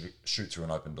not to shoot through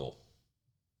an open door.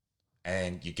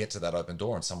 And you get to that open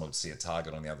door and someone would see a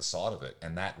target on the other side of it.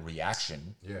 And that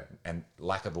reaction and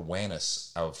lack of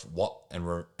awareness of what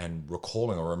and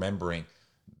recalling or remembering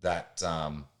that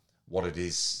what it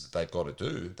is they've got to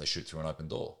do, they shoot through an open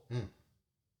door.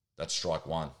 That's strike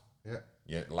one.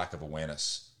 Yeah, lack of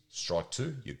awareness. Strike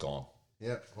two, you're gone.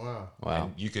 Yeah, wow.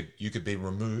 And you could be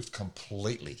removed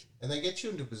completely. And they get you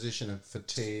into a position of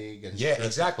fatigue and yeah, stress.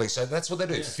 exactly. So that's what they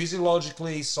do.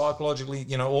 Physiologically, psychologically,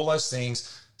 you know, all those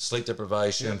things, sleep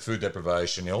deprivation, food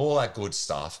deprivation, you know, all that good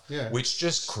stuff, which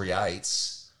just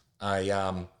creates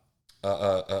a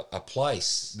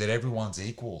place that everyone's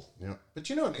equal. Yeah. But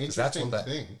you know, an interesting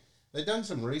thing, they've done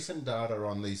some recent data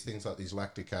on these things like these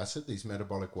lactic acid, these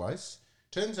metabolic wastes.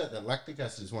 Turns out that lactic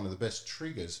acid is one of the best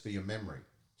triggers for your memory.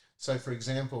 So, for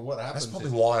example, what happens? That's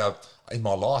probably why in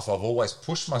my life I've always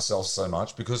pushed myself so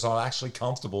much, because I'm actually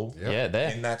comfortable in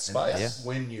that space. And that's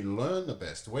when you learn the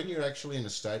best. When you're actually in a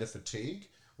state of fatigue,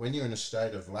 when you're in a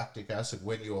state of lactic acid,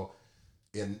 when you're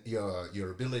in your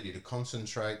ability to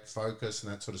concentrate, focus,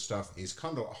 and that sort of stuff is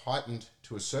kind of heightened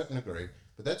to a certain degree.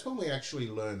 But that's when we actually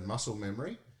learn muscle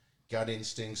memory, gut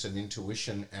instincts, and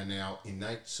intuition, and our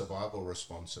innate survival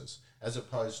responses, as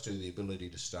opposed to the ability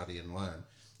to study and learn.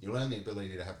 You learn the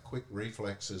ability to have quick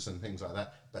reflexes and things like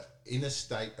that, but in a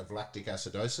state of lactic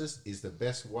acidosis is the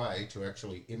best way to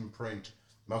actually imprint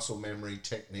muscle memory,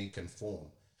 technique, and form,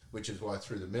 which is why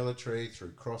through the military,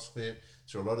 through CrossFit,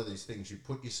 through a lot of these things, you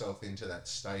put yourself into that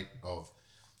state of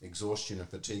exhaustion and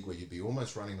fatigue where you'd be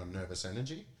almost running on nervous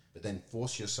energy, but then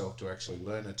force yourself to actually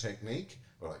learn a technique,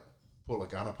 or like pull a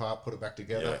gun apart, put it back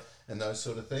together, and those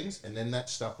sort of things. And then that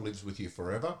stuff lives with you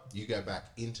forever. You go back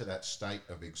into that state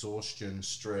of exhaustion,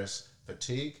 stress,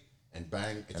 fatigue, and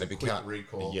bang, it's a quick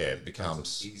recall. Yeah, it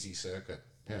becomes an easy circuit.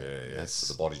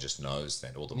 So the body just knows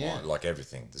then, or the mind, like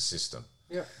everything, the system.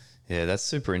 Yeah, that's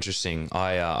super interesting.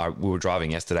 We were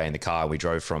driving yesterday in the car. We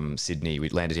drove from Sydney. We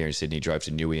landed here in Sydney, drove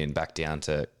to Newey and back down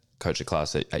to coach a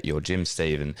class at your gym,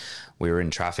 Steve. And we were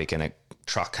in traffic and a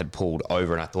truck had pulled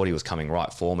over and I thought he was coming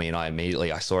right for me. And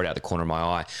I saw it out the corner of my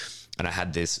eye and I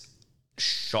had this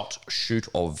shoot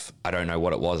of, I don't know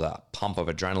what it was, a pump of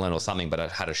adrenaline or something, but I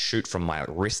had a shoot from my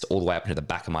wrist all the way up into the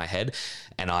back of my head.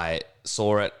 And I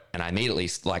saw it and I immediately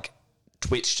like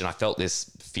twitched and I felt this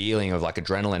feeling of like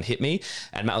adrenaline hit me.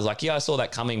 And Matt was like, yeah, I saw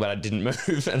that coming, but I didn't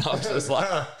move. And I was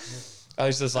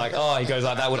just like, oh, he goes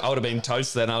like that. I would have been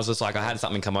toasted. And I was just like, I had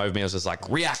something come over me. I was just like,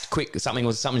 react quick.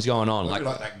 Something's going on. Like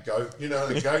that goat, you know,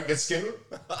 the goat gets skinned.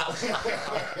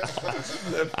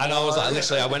 And I was like,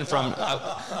 literally, I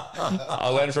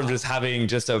went from just having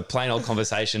just a plain old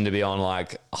conversation to be on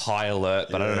like high alert.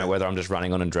 But I don't know whether I'm just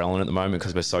running on adrenaline at the moment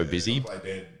because we're so busy.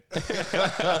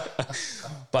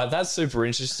 But that's super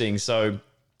interesting. So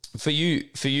for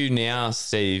you now,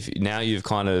 Steve, now you've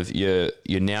kind of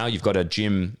you've got a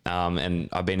gym, and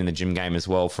I've been in the gym game as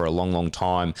well for a long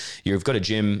time. You've got a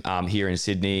gym here in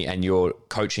Sydney, and you're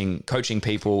coaching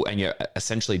people, and you're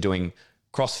essentially doing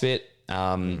CrossFit,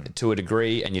 to a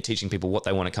degree, and you're teaching people what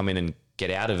they want to come in and get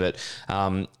out of it.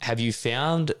 Have you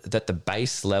found that the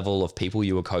base level of people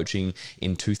you were coaching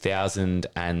in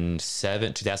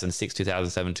 2007, 2006,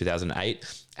 2007,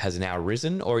 2008 has now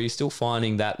risen? Or are you still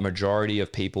finding that majority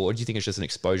of people, or do you think it's just an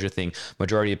exposure thing?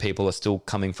 Majority of people are still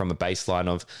coming from a baseline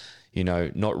of, you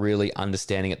know, not really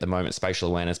understanding at the moment spatial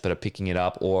awareness, but are picking it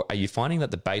up? Or are you finding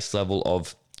that the base level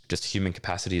of just human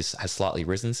capacity has slightly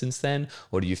risen since then?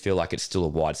 Or do you feel like it's still a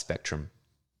wide spectrum?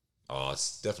 Oh,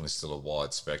 it's definitely still a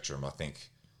wide spectrum. I think,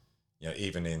 you know,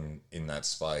 even in that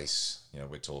space, you know,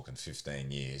 we're talking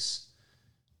 15 years.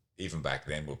 Even back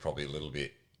then, we're probably a little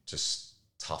bit just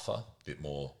tougher, a bit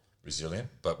more resilient,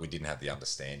 but we didn't have the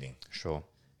understanding. Sure.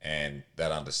 And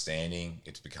that understanding,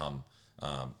 it's become,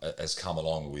 has come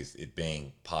along with it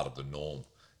being part of the norm.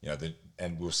 You know,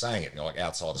 and we were saying it, you know, like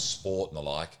outside of sport and the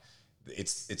like,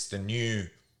 it's the new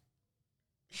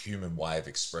human way of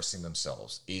expressing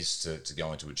themselves is to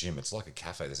go into a gym. It's like a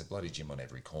cafe. There's a bloody gym on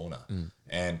every corner.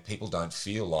 And people don't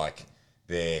feel like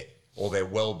their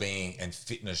well-being and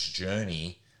fitness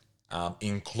journey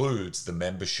includes the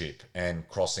membership and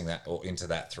crossing that or into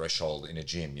that threshold in a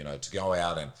gym. You know, to go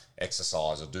out and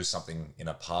exercise or do something in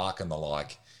a park and the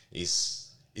like isn't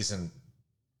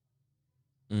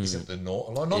the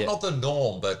norm. Well, not the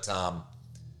norm, but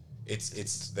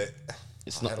it's that.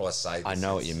 It's how not, do I say this? I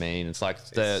know what you mean. It's like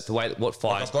the way what fight.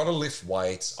 Like I've got to lift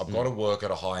weights. I've got to work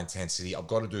at a high intensity. I've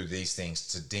got to do these things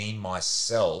to deem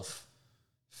myself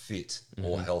fit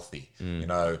or healthy. You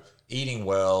know, eating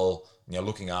well, you know,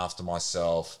 looking after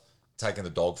myself, taking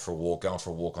the dog for a walk, going for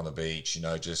a walk on the beach, you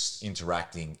know, just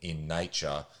interacting in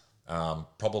nature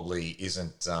probably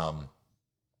isn't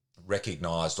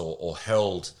recognized or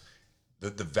held.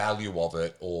 The value of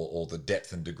it or the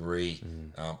depth and degree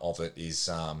of it is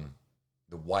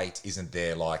the weight isn't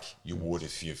there like you would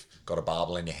if you've got a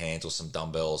barbell in your hands or some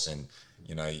dumbbells and,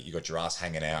 you know, you got your ass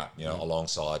hanging out, you know,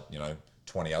 alongside, you know,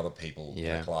 20 other people in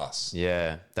the class.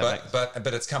 Yeah.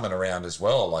 But it's coming around as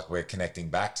well. Like we're connecting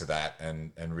back to that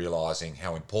and realizing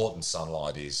how important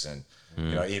sunlight is. And,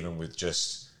 you know, even with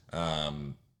just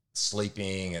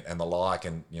sleeping and the like,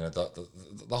 and, you know,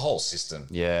 the whole system.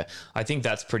 Yeah, I think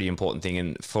that's a pretty important thing.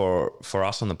 And for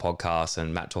us on the podcast,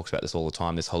 and Matt talks about this all the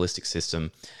time, this holistic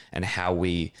system and how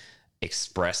we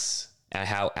express,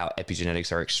 how our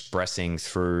epigenetics are expressing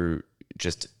through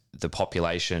just the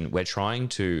population. We're trying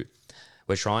to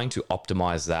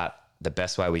optimize that the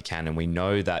best way we can. And we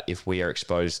know that if we are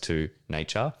exposed to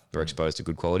nature, we're exposed to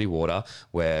good quality water,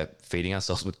 we're feeding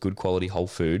ourselves with good quality whole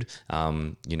food.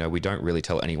 You know, we don't really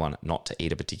tell anyone not to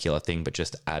eat a particular thing, but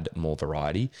just add more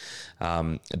variety.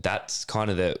 That's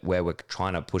kind of where we're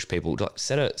trying to push people to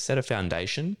set a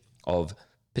foundation of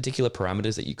particular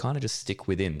parameters that you kind of just stick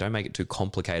within. Don't make it too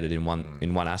complicated in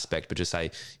one aspect, but just say,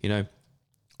 you know,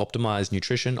 optimize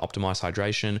nutrition, optimize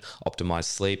hydration, optimize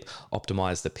sleep,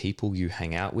 optimize the people you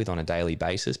hang out with on a daily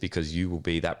basis, because you will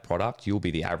be that product. You'll be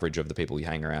the average of the people you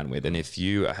hang around with. And if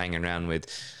you are hanging around with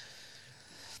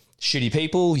shitty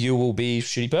people, you will be a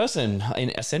shitty person,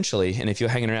 essentially. And if you're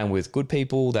hanging around with good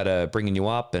people that are bringing you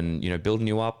up and, you know, building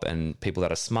you up, and people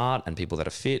that are smart and people that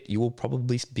are fit, you will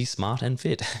probably be smart and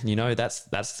fit. You know, that's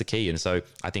the key. And so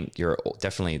I think you're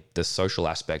definitely, the social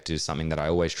aspect is something that I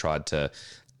always tried to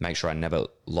make sure I never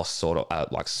lost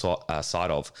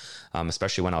sight of,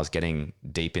 especially when I was getting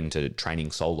deep into training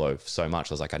solo so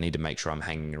much. I was like, I need to make sure I'm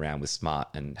hanging around with smart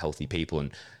and healthy people.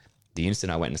 And the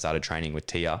instant I went and started training with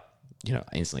Tia, you know,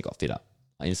 I instantly got fitter.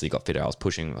 I was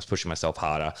pushing myself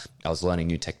harder. I was learning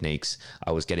new techniques.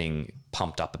 I was getting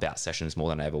pumped up about sessions more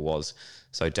than I ever was.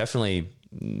 So definitely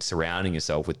surrounding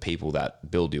yourself with people that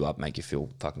build you up, make you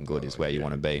feel fucking good is where you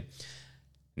want to be.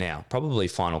 Now, probably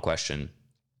final question.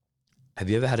 Have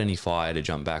you ever had any fire to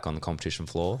jump back on the competition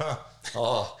floor?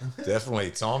 Oh, definitely.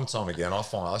 Time and time again, I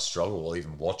find I struggle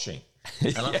even watching.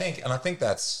 And I think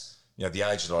that's, you know, the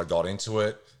age that I got into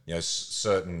it, you know,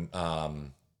 certain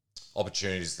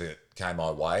opportunities that came my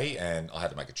way and I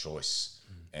had to make a choice.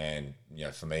 And, you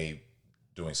know, for me,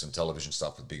 doing some television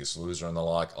stuff with Biggest Loser and the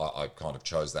like, I kind of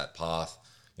chose that path,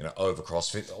 you know, over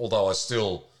CrossFit, although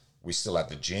we still had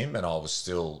the gym and I was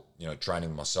still, you know,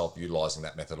 training myself, utilizing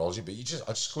that methodology, but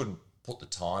I just couldn't put the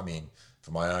time in for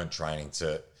my own training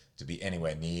to be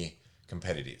anywhere near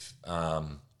competitive. You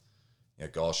know,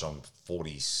 gosh, I'll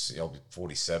be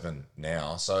 47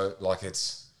 now. So like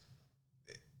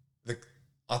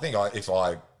I think if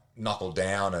I knuckle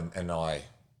down and I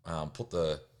put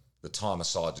the time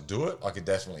aside to do it, I could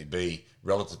definitely be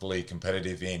relatively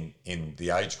competitive in the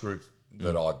age group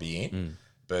that I'd be in.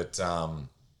 But, you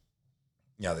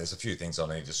know, there's a few things I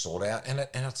need to sort out, and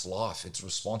it's life, it's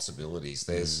responsibilities.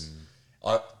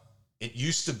 it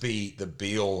used to be the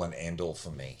be all and end all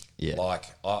for me. Yeah. Like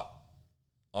I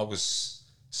was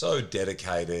so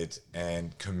dedicated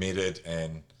and committed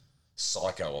and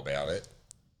psycho about it.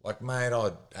 Like, mate,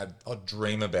 I'd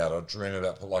dream about it. I'd dream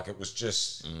about, like, it was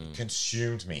just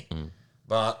consumed me.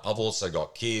 But I've also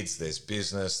got kids, there's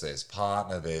business, there's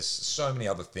partner, there's so many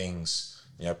other things,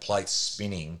 you know, plates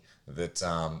spinning that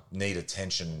need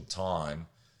attention and time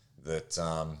that,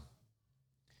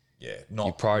 not,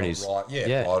 Your priorities. not right.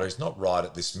 Yeah, priorities, not right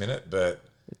at this minute. But,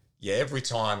 yeah, every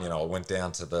time, you know, I went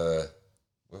down to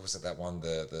where was it, that one,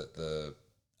 the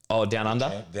Down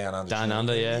Under? Down Under. Down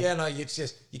Under, yeah. Yeah, no, you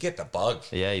get the bug.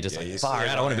 Yeah, you just you far see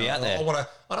out, I want to be out there.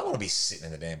 I don't want to be sitting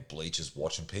in the damn bleachers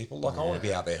watching people. Like, I want to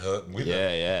be out there hurting with them.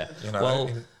 Yeah. You know?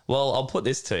 Well, I'll put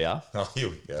this to you. Oh, here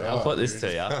we go. I'll put this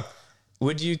to you.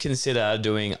 Would you consider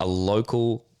doing a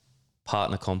local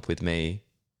partner comp with me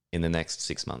in the next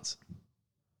 6 months?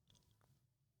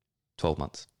 12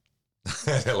 months?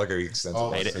 Like a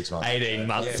extensive 6 months. 18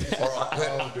 months. Yeah, all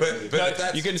right.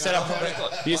 But You can set up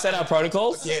protocols. You set up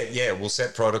protocols? Yeah, we'll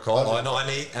set protocol. I know I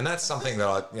need, and that's something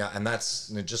that and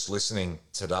that's, you know, just listening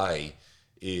today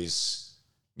is,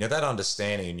 you know, that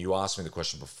understanding. And you asked me the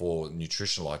question before,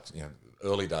 nutrition, like, you know,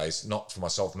 early days, not for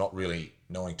myself, not really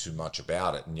knowing too much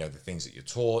about it, and, you know, the things that you're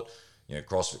taught, you know,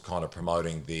 CrossFit kind of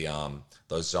promoting the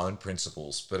those zone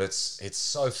principles, but it's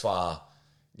so far,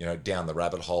 you know, down the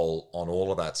rabbit hole on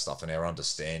all of that stuff and our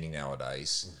understanding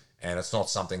nowadays. And it's not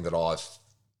something that I've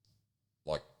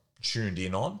like tuned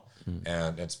in on.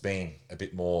 And it's been a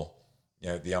bit more, you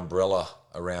know, the umbrella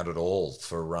around it all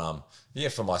for,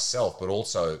 for myself, but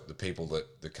also the people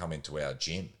that come into our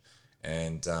gym.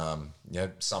 And, you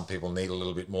know, some people need a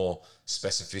little bit more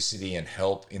specificity and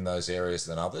help in those areas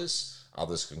than others.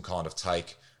 Others can kind of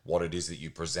take what it is that you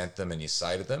present them and you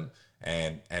say to them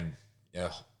and you know,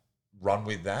 run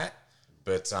with that.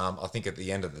 But I think at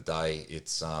the end of the day,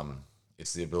 it's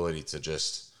the ability to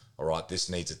just, all right, this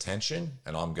needs attention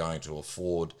and I'm going to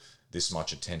afford this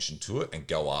much attention to it and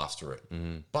go after it.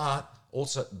 But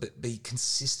also be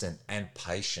consistent and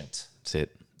patient. That's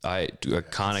it. I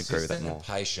can't agree with that more. And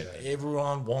patient.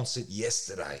 Everyone wants it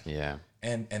yesterday. Yeah.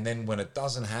 And then when it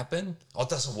doesn't happen, it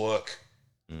doesn't work.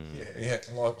 Yeah.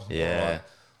 All right.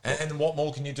 And what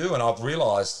more can you do? And I've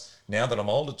realised now that I'm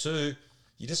older too,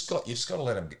 you just got to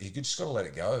let them. You just got to let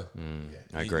it go.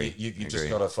 I agree. You just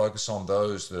got to focus on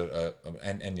those that are,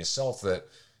 and yourself that,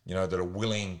 you know, that are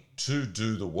willing to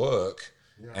do the work,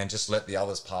 and just let the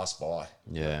others pass by.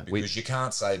 Yeah, because you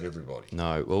can't save everybody.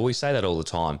 No, well, we say that all the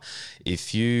time.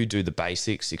 If you do the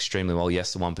basics extremely well,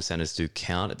 yes, the 1%ers do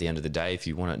count at the end of the day. If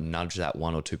you want to nudge that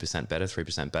 1 or 2% better,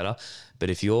 3% better, but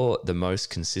if you're the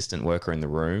most consistent worker in the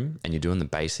room and you're doing the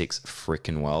basics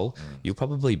freaking well, you'll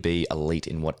probably be elite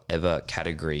in whatever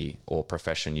category or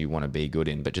profession you want to be good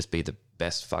in. But just be the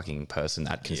best fucking person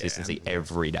at consistency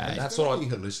every day. And that's what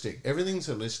holistic. Everything's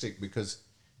holistic because.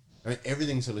 I mean,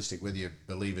 everything's holistic, whether you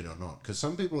believe it or not. Because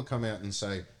some people will come out and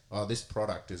say, "Oh, this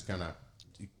product is gonna,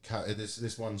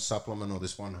 this one supplement or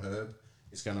this one herb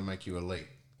is gonna make you elite.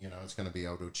 You know, it's gonna be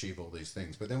able to achieve all these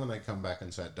things." But then when they come back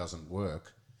and say it doesn't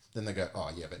work, then they go, "Oh,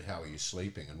 yeah, but how are you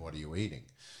sleeping and what are you eating?"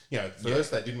 You know,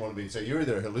 first they didn't want to be. So you're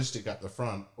either holistic up the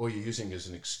front or you're using it as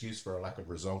an excuse for a lack of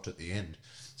result at the end.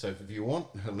 So if you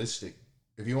want holistic,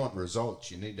 if you want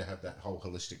results, you need to have that whole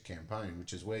holistic campaign,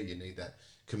 which is where you need that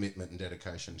commitment and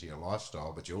dedication to your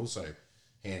lifestyle, but you also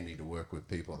handy to work with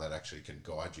people that actually can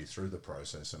guide you through the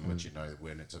process and let you know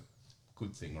when it's a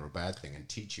good thing or a bad thing and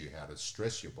teach you how to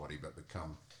stress your body but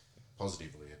become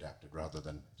positively adapted rather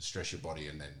than stress your body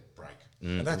and then break.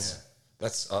 And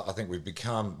that's I think we've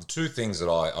become the two things that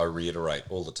I reiterate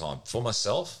all the time for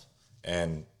myself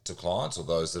and to clients or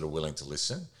those that are willing to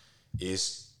listen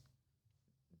is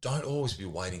don't always be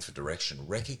waiting for direction.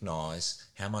 Recognize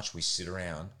how much we sit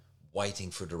around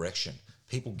waiting for direction.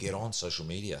 People get on social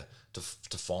media to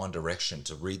find direction,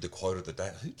 to read the quote of the day.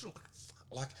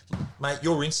 Like, mate,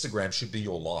 your Instagram should be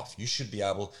your life. You should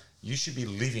be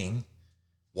living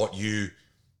what you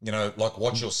know, like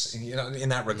what you're, you know, in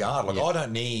that regard. Like, I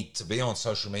don't need to be on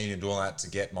social media and do all that to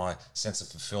get my sense of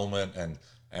fulfillment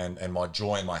and my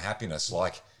joy and my happiness.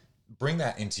 Like, bring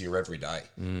that into your everyday.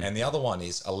 And the other one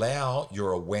is allow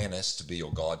your awareness to be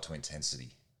your guide to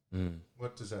intensity.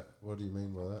 What do you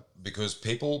mean by that? Because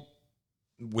people,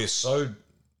 we're so,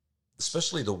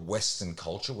 especially the Western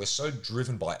culture, we're so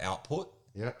driven by output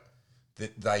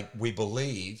that we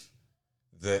believe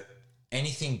that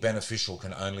anything beneficial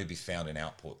can only be found in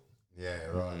output. Yeah,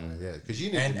 right. Yeah, because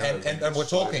you need and we're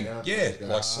talking,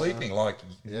 like sleeping, like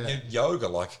yoga,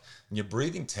 like your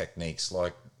breathing techniques,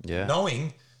 like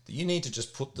knowing that you need to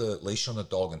just put the leash on the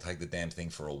dog and take the damn thing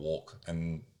for a walk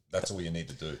and that's all you need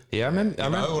to do. Yeah, I remember. You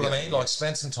know what I mean? Like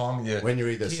spend some time with your when you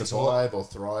either kids survive or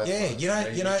thrive. Yeah,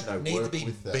 like, you don't need to work be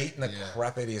with that. beating the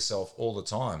crap out of yourself all the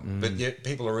time. But yet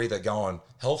people are either going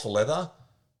hell for leather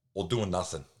or doing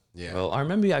nothing. Yeah. Well, I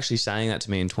remember you actually saying that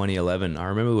to me in 2011. I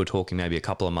remember we were talking maybe a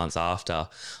couple of months after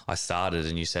I started,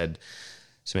 and you said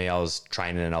to me, I was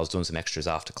training and I was doing some extras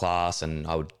after class, and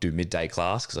I would do midday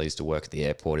class because I used to work at the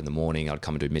airport in the morning. I'd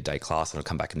come and do midday class, and I'd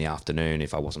come back in the afternoon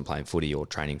if I wasn't playing footy or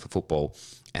training for football.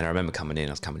 And I remember I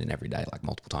was coming in every day, like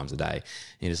multiple times a day. And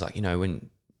you're just like, when,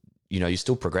 you're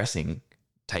still progressing,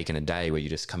 taking a day where you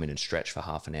just come in and stretch for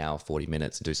half an hour, 40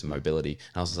 minutes and do some mobility.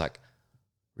 And I was just like,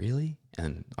 really?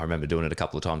 And I remember doing it a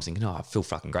couple of times thinking, I feel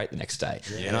fucking great the next day.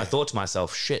 Yeah. And I thought to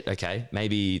myself, shit, okay,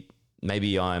 maybe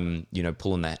I'm,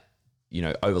 pulling that,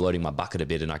 overloading my bucket a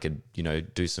bit, and I could,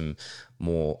 do some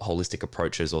more holistic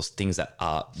approaches or things that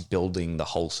are building the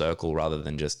whole circle rather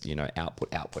than just,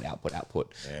 output,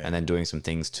 Yeah. and then doing some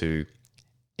things to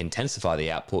intensify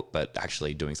the output, but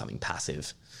actually doing something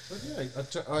passive. But yeah,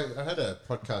 I had a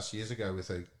podcast years ago with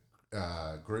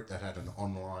a group that had an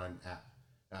online app,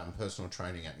 personal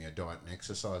training app, diet and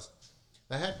exercise.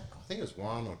 They had, I think it was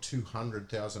 100,000 or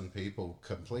 200,000 people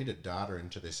completed data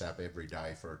into this app every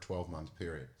day for a 12-month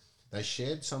period. They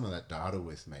shared some of that data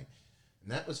with me.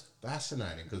 And that was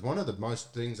fascinating because one of the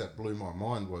most things that blew my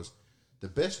mind was the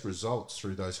best results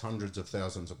through those hundreds of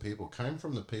thousands of people came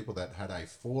from the people that had a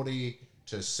 40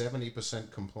 to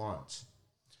 70% compliance.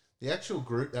 The actual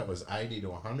group that was 80 to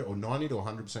 100 or 90 to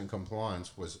 100%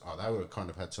 compliance was, they were kind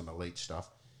of had some elite stuff.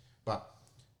 But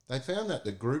they found that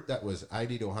the group that was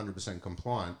 80 to 100%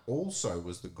 compliant also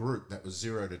was the group that was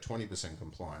 0 to 20%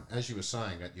 compliant. As you were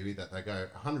saying, that they go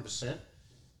 100%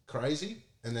 crazy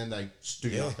and then they do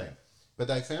nothing. But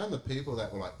they found the people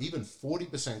that were like even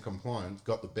 40% compliant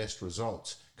got the best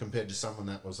results compared to someone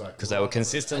that was like... Because they were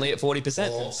consistently at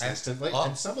 40%. Consistently.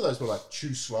 And some of those were like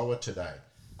chew slower today.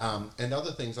 And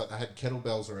other things like they had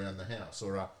kettlebells around the house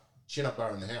or a chin-up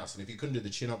bar in the house. And if you couldn't do the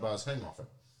chin-up bars, hang off it.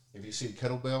 If you see a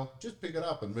kettlebell, just pick it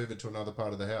up and move it to another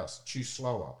part of the house. Chew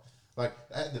slower. Like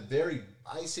the very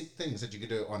basic things that you could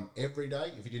do on every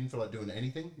day. If you didn't feel like doing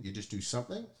anything, you just do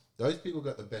something. Those people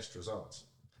got the best results.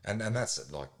 And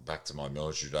that's like back to my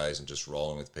military days and just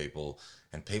rolling with people.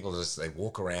 And people they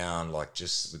walk around like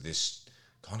just with this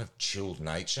kind of chilled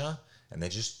nature and they're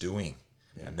just doing.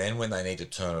 Yeah. And then when they need to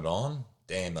turn it on,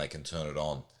 damn, they can turn it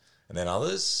on. And then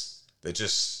others,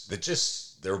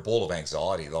 they're a ball of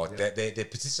anxiety. Like they're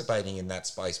participating in that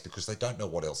space because they don't know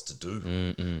what else to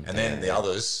do. And then the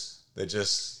others, they're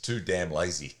just too damn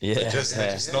lazy. Yeah, they're just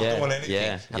not doing anything.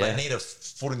 Yeah, and they need a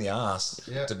foot in the ass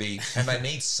to be, and they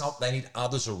need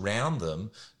others around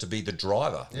them to be the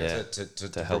driver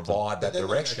to provide that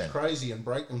direction. They go crazy and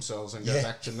break themselves and go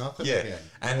back to nothing again.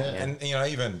 And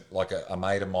even like a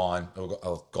mate of mine who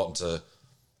I've gotten to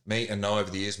meet and know over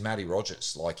the years, Matty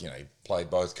Rogers, he played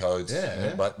both codes.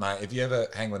 Yeah. But mate, if you ever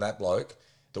hang with that bloke,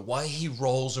 the way he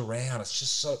rolls around, it's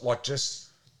just so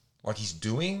like he's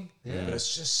doing, but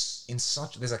it's just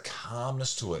there's a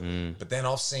calmness to it. But then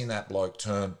I've seen that bloke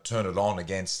turn it on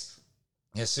against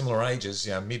similar ages,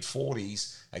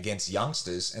 mid-40s against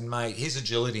youngsters, and mate, his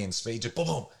agility and speed just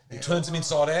boom, he turns them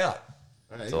inside out.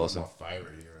 It's awesome. My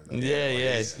favourite here.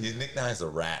 His nickname's the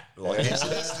Rat.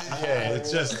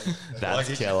 It's just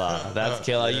that's killer. That's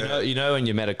killer. You know when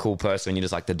you met a cool person, you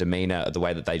just like the demeanor, the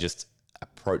way that they just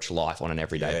approach life on an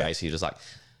everyday basis. You're just like,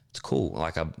 it's cool.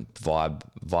 Like a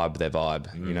vibe their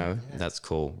vibe. That's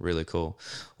cool. Really cool.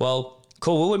 Well,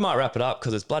 cool. Well, we might wrap it up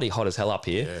because it's bloody hot as hell up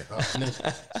here.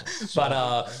 Yeah.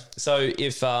 But so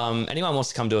if anyone wants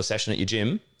to come do a session at your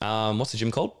gym, what's the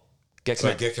gym called?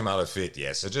 Get Commando Fit,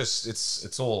 yeah. So just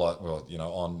it's all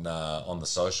on the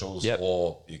socials,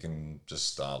 or you can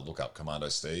just look up Commando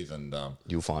Steve, and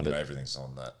you'll find it. Everything's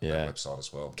on that website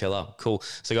as well. Killer, cool.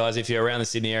 So guys, if you're around the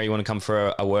Sydney area, you want to come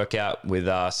for a workout with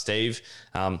Steve,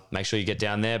 make sure you get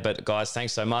down there. But guys,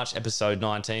 thanks so much. Episode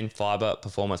 19, PHYBA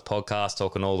Performance Podcast,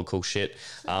 talking all the cool shit.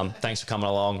 Thanks for coming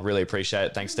along. Really appreciate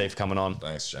it. Thanks, Steve, for coming on.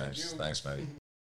 Thanks, James. Thanks, matey.